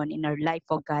 Panginoon, in our life,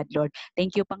 oh God, Lord.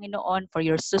 Thank you, Panginoon, for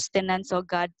your sustenance, oh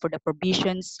God, for the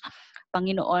provisions,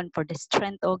 Panginoon, for the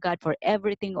strength, oh God, for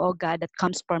everything, oh God, that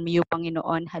comes from you,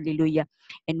 Panginoon. Hallelujah.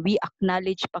 And we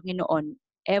acknowledge, Panginoon,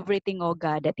 everything, oh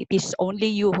God, that it is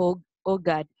only you, oh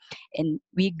God, and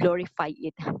we glorify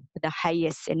it to the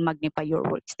highest and magnify your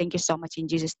works. Thank you so much in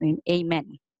Jesus' name.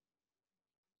 Amen.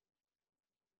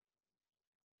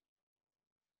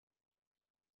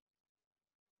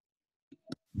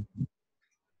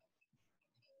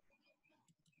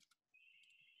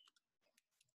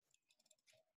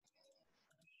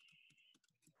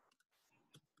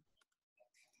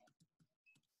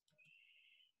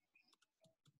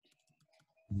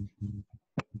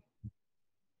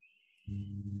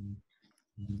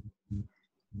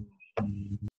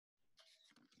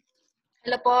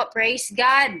 Hello po, praise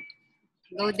God.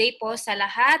 Good day po sa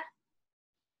lahat.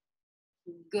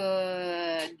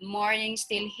 Good morning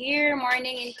still here,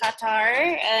 morning in Qatar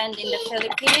and in the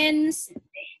Philippines.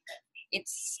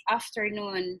 It's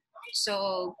afternoon.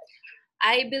 So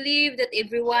I believe that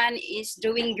everyone is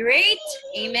doing great.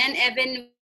 Amen.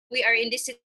 Even we are in this,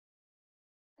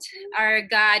 our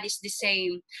God is the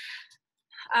same.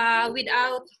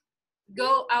 Without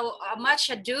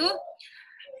much ado,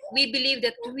 we believe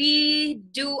that we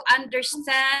do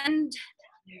understand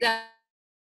the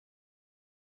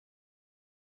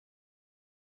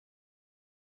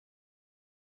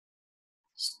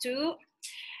too.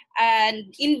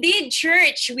 And indeed,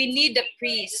 church, we need a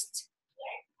priest.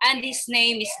 And his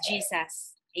name is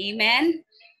Jesus. Amen.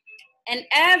 And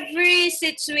every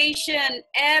situation,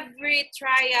 every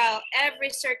trial, every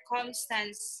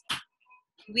circumstance,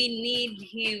 we need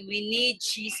him. We need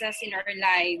Jesus in our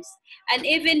lives. And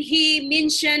even he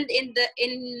mentioned in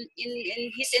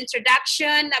his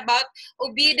introduction about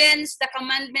obedience, the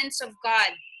commandments of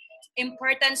God,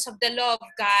 importance of the law of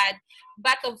God,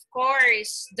 but of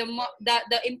course the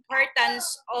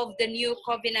importance of the new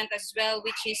covenant as well,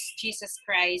 which is Jesus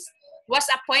Christ was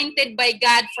appointed by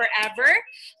God forever.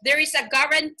 There is a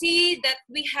guarantee that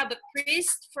we have a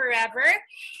priest forever.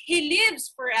 He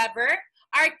lives forever.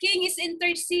 Our King is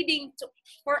interceding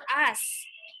for us.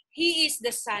 He is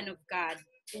the Son of God.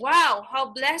 Wow,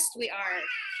 how blessed we are.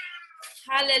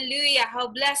 Hallelujah, how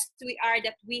blessed we are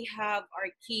that we have our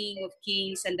King of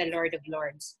Kings and the Lord of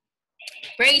Lords.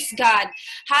 Praise God.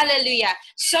 Hallelujah.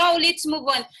 So let's move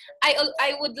on.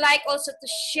 I would like also to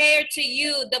share to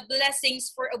you the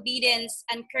blessings for obedience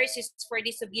and curses for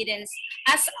disobedience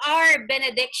as our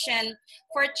benediction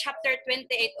for chapter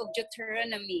 28 of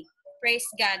Deuteronomy. Praise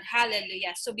God.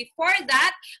 Hallelujah. So before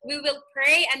that, we will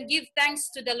pray and give thanks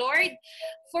to the Lord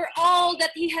for all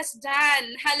that He has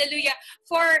done. Hallelujah.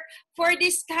 For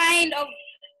this kind of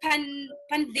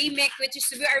pandemic, which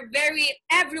is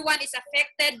everyone is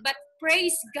affected, but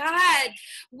praise God,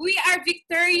 we are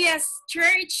victorious,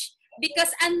 church,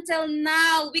 because until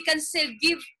now we can still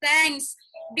give thanks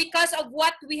because of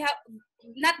what we have,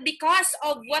 not because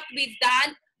of what we've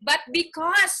done, but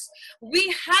because we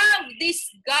have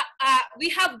we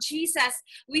have Jesus,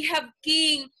 we have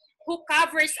King who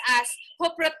covers us, who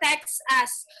protects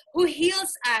us, who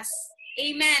heals us.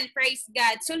 Amen. Praise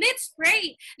God. So let's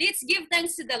pray. Let's give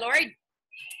thanks to the Lord.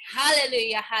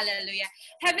 Hallelujah. Hallelujah.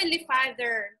 Heavenly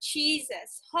Father,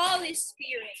 Jesus, Holy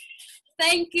Spirit,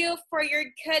 thank you for your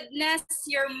goodness,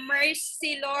 your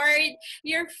mercy, Lord,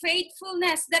 your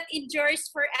faithfulness that endures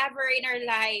forever in our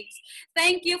lives.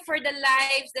 Thank you for the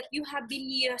lives that you have been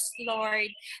used, Lord.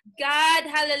 God,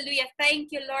 hallelujah. Thank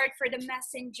you, Lord, for the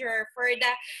messenger, for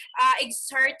the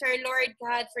exhorter, Lord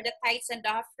God, for the tithes and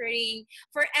offering,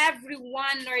 for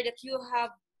everyone, Lord, that you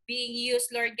have being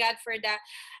used, Lord God, for the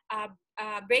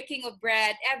breaking of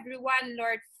bread. Everyone,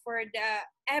 Lord, for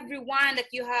everyone that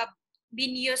you have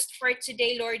been used for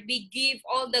today, Lord. We give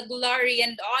all the glory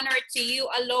and honor to you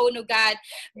alone, oh God,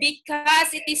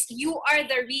 because it is you are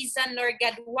the reason, Lord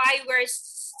God, why we're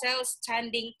still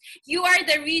standing. You are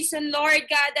the reason, Lord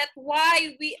God, that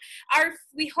why we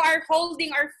are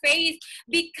holding our faith,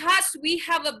 because we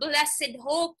have a blessed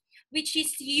hope, which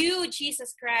is you,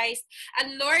 Jesus Christ.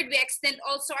 And Lord, we extend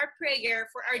also our prayer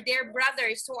for our dear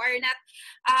brothers who are not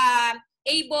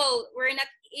we're not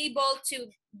able to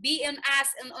be in us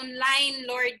and online,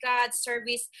 Lord God,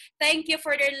 service. Thank you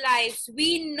for their lives.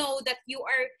 We know that you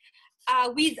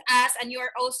are with us, and you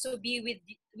are also be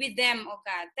with them, oh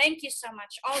God. Thank you so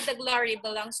much. All the glory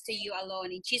belongs to you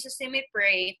alone. In Jesus' name we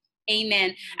pray.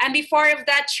 Amen. And before of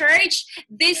that, church,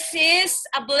 this is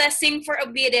a blessing for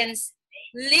obedience.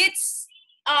 Let's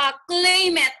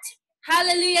claim it.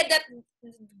 Hallelujah, that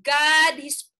God,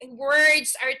 His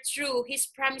words are true. His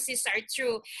promises are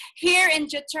true. Here in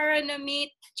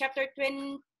Deuteronomy chapter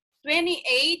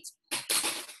 28,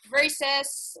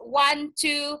 verses 1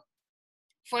 to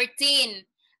 14.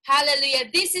 Hallelujah.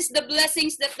 This is the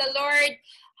blessings that the Lord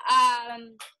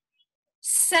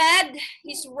said,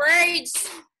 His words.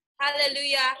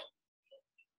 Hallelujah.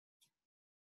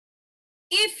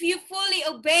 If you fully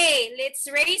obey, let's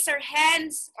raise our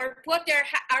hands or put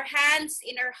our hands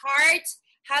in our heart.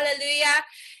 Hallelujah.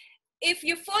 If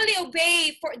you fully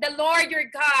obey for the Lord your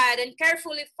God and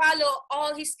carefully follow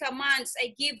all His commands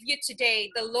I give you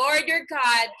today, the Lord your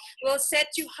God will set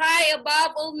you high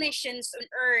above all nations on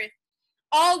earth.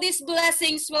 All these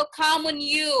blessings will come on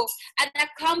you and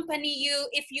accompany you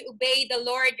if you obey the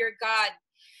Lord your God.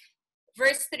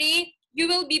 Verse 3, you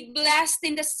will be blessed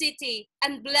in the city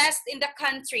and blessed in the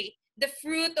country. The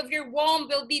fruit of your womb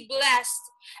will be blessed,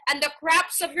 and the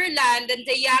crops of your land and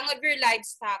the young of your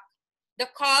livestock, the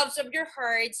calves of your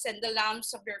herds and the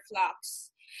lambs of your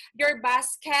flocks. Your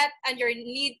basket and your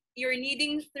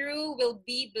kneading through will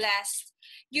be blessed.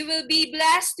 You will be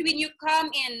blessed when you come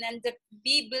in, and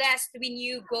be blessed when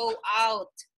you go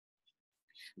out.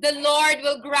 The Lord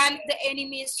will grant the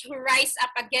enemies who rise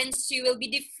up against you will be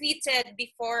defeated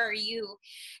before you.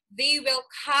 They will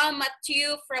come at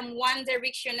you from one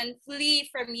direction and flee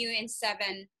from you in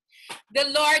seven. The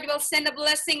Lord will send a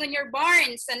blessing on your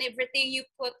barns and everything you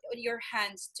put your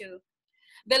hands to.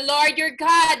 The Lord your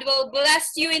God will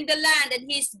bless you in the land and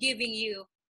He is giving you.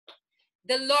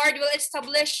 The Lord will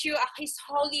establish you as His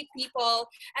holy people,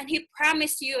 and He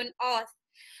promised you an oath.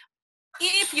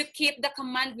 If you keep the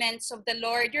commandments of the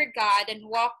Lord your God and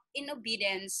walk in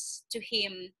obedience to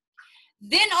Him,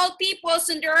 then all peoples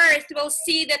on the earth will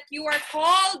see that you are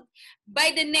called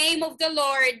by the name of the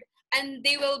Lord, and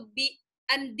they will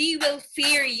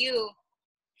fear you.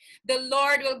 The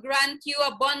Lord will grant you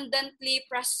abundantly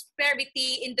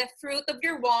prosperity in the fruit of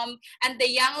your womb and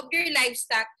the young of your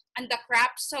livestock and the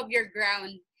crops of your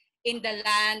ground in the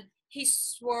land He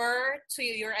swore to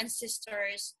your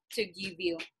ancestors to give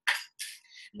you.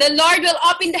 The Lord will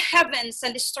open the heavens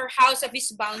and the storehouse of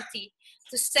His bounty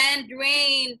to send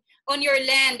rain on your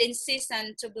land in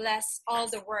season to bless all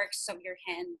the works of your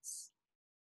hands.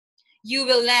 You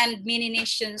will lend many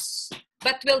nations,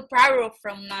 but will borrow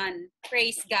from none.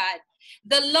 Praise God.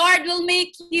 The Lord will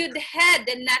make you the head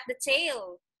and not the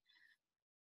tail.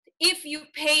 if you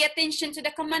pay attention to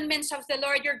the commandments of the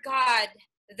Lord your God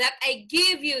that I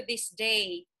give you this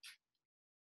day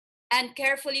and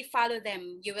carefully follow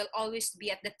them, you will always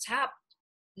be at the top,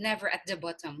 never at the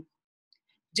bottom.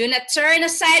 Do not turn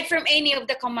aside from any of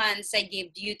the commands I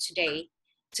give you today,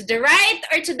 to the right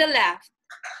or to the left,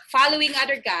 following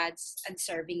other gods and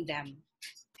serving them.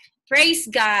 Praise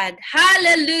God.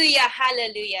 Hallelujah.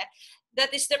 Hallelujah.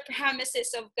 That is the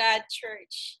promises of God,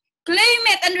 church. Claim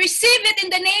it and receive it in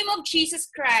the name of Jesus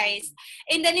Christ.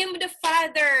 In the name of the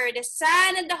Father, the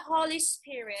Son, and the Holy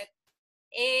Spirit.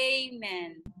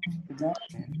 Amen.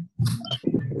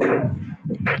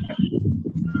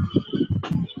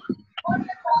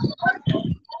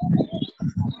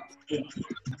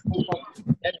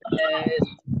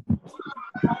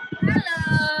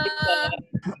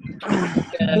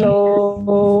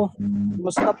 Hello.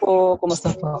 Kumusta po?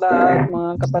 Kumusta po lahat,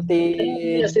 mga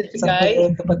kapatid?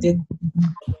 Kapatid.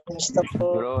 Kumusta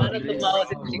po? Bro,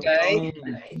 si Kai.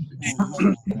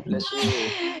 Bless you.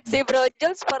 Si Bro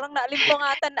Jules parang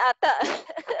naalimpungatan ata.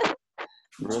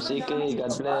 Bro CK,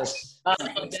 God bless.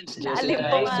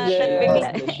 Naalimpungatan Yes. bigla.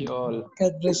 God bless you all.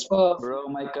 God bless po.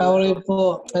 Bro Michael. Kauli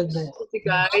po. God bless.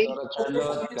 Pastor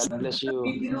Charlotte, God bless you.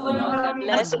 God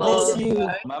bless po. Bless you.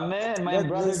 My man, my God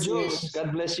brother bless you. Jules. God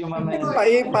bless you, my man.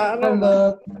 Ay, paano? Hello.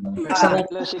 Sarap.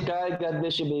 Hello, si Kai. God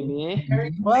bless you, baby.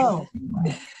 Wow.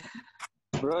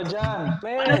 Bro Jan,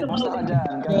 Man. kumusta ka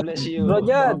dyan? God bless you. Bro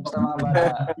Jan. Kumusta mga bata?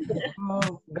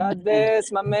 God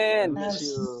bless, my man. Bless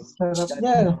you. Sarap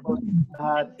yan.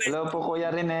 Hello po,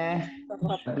 Kuya Rene.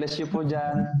 God bless you po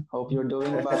dyan. Hope you're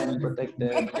doing fine,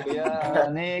 protected. Kuya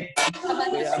Nick,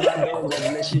 Kuya Amado, God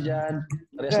bless you dyan.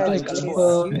 Rest God na bless kalbo.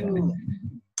 you.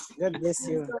 God bless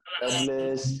you. God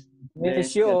bless. Bless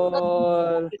you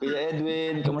all. Kuya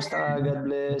Edwin, kumusta ka? God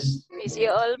bless. Miss you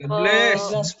all po.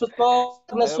 Bless po.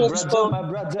 Bless po. My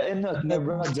brother Enoch, my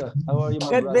brother. How are you, my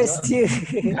God brother? bless you.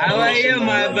 How are you,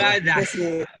 my brother? Bless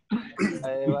you.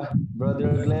 Ay,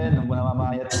 brother Glenn,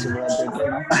 namamayat si brother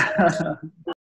Glenn. No?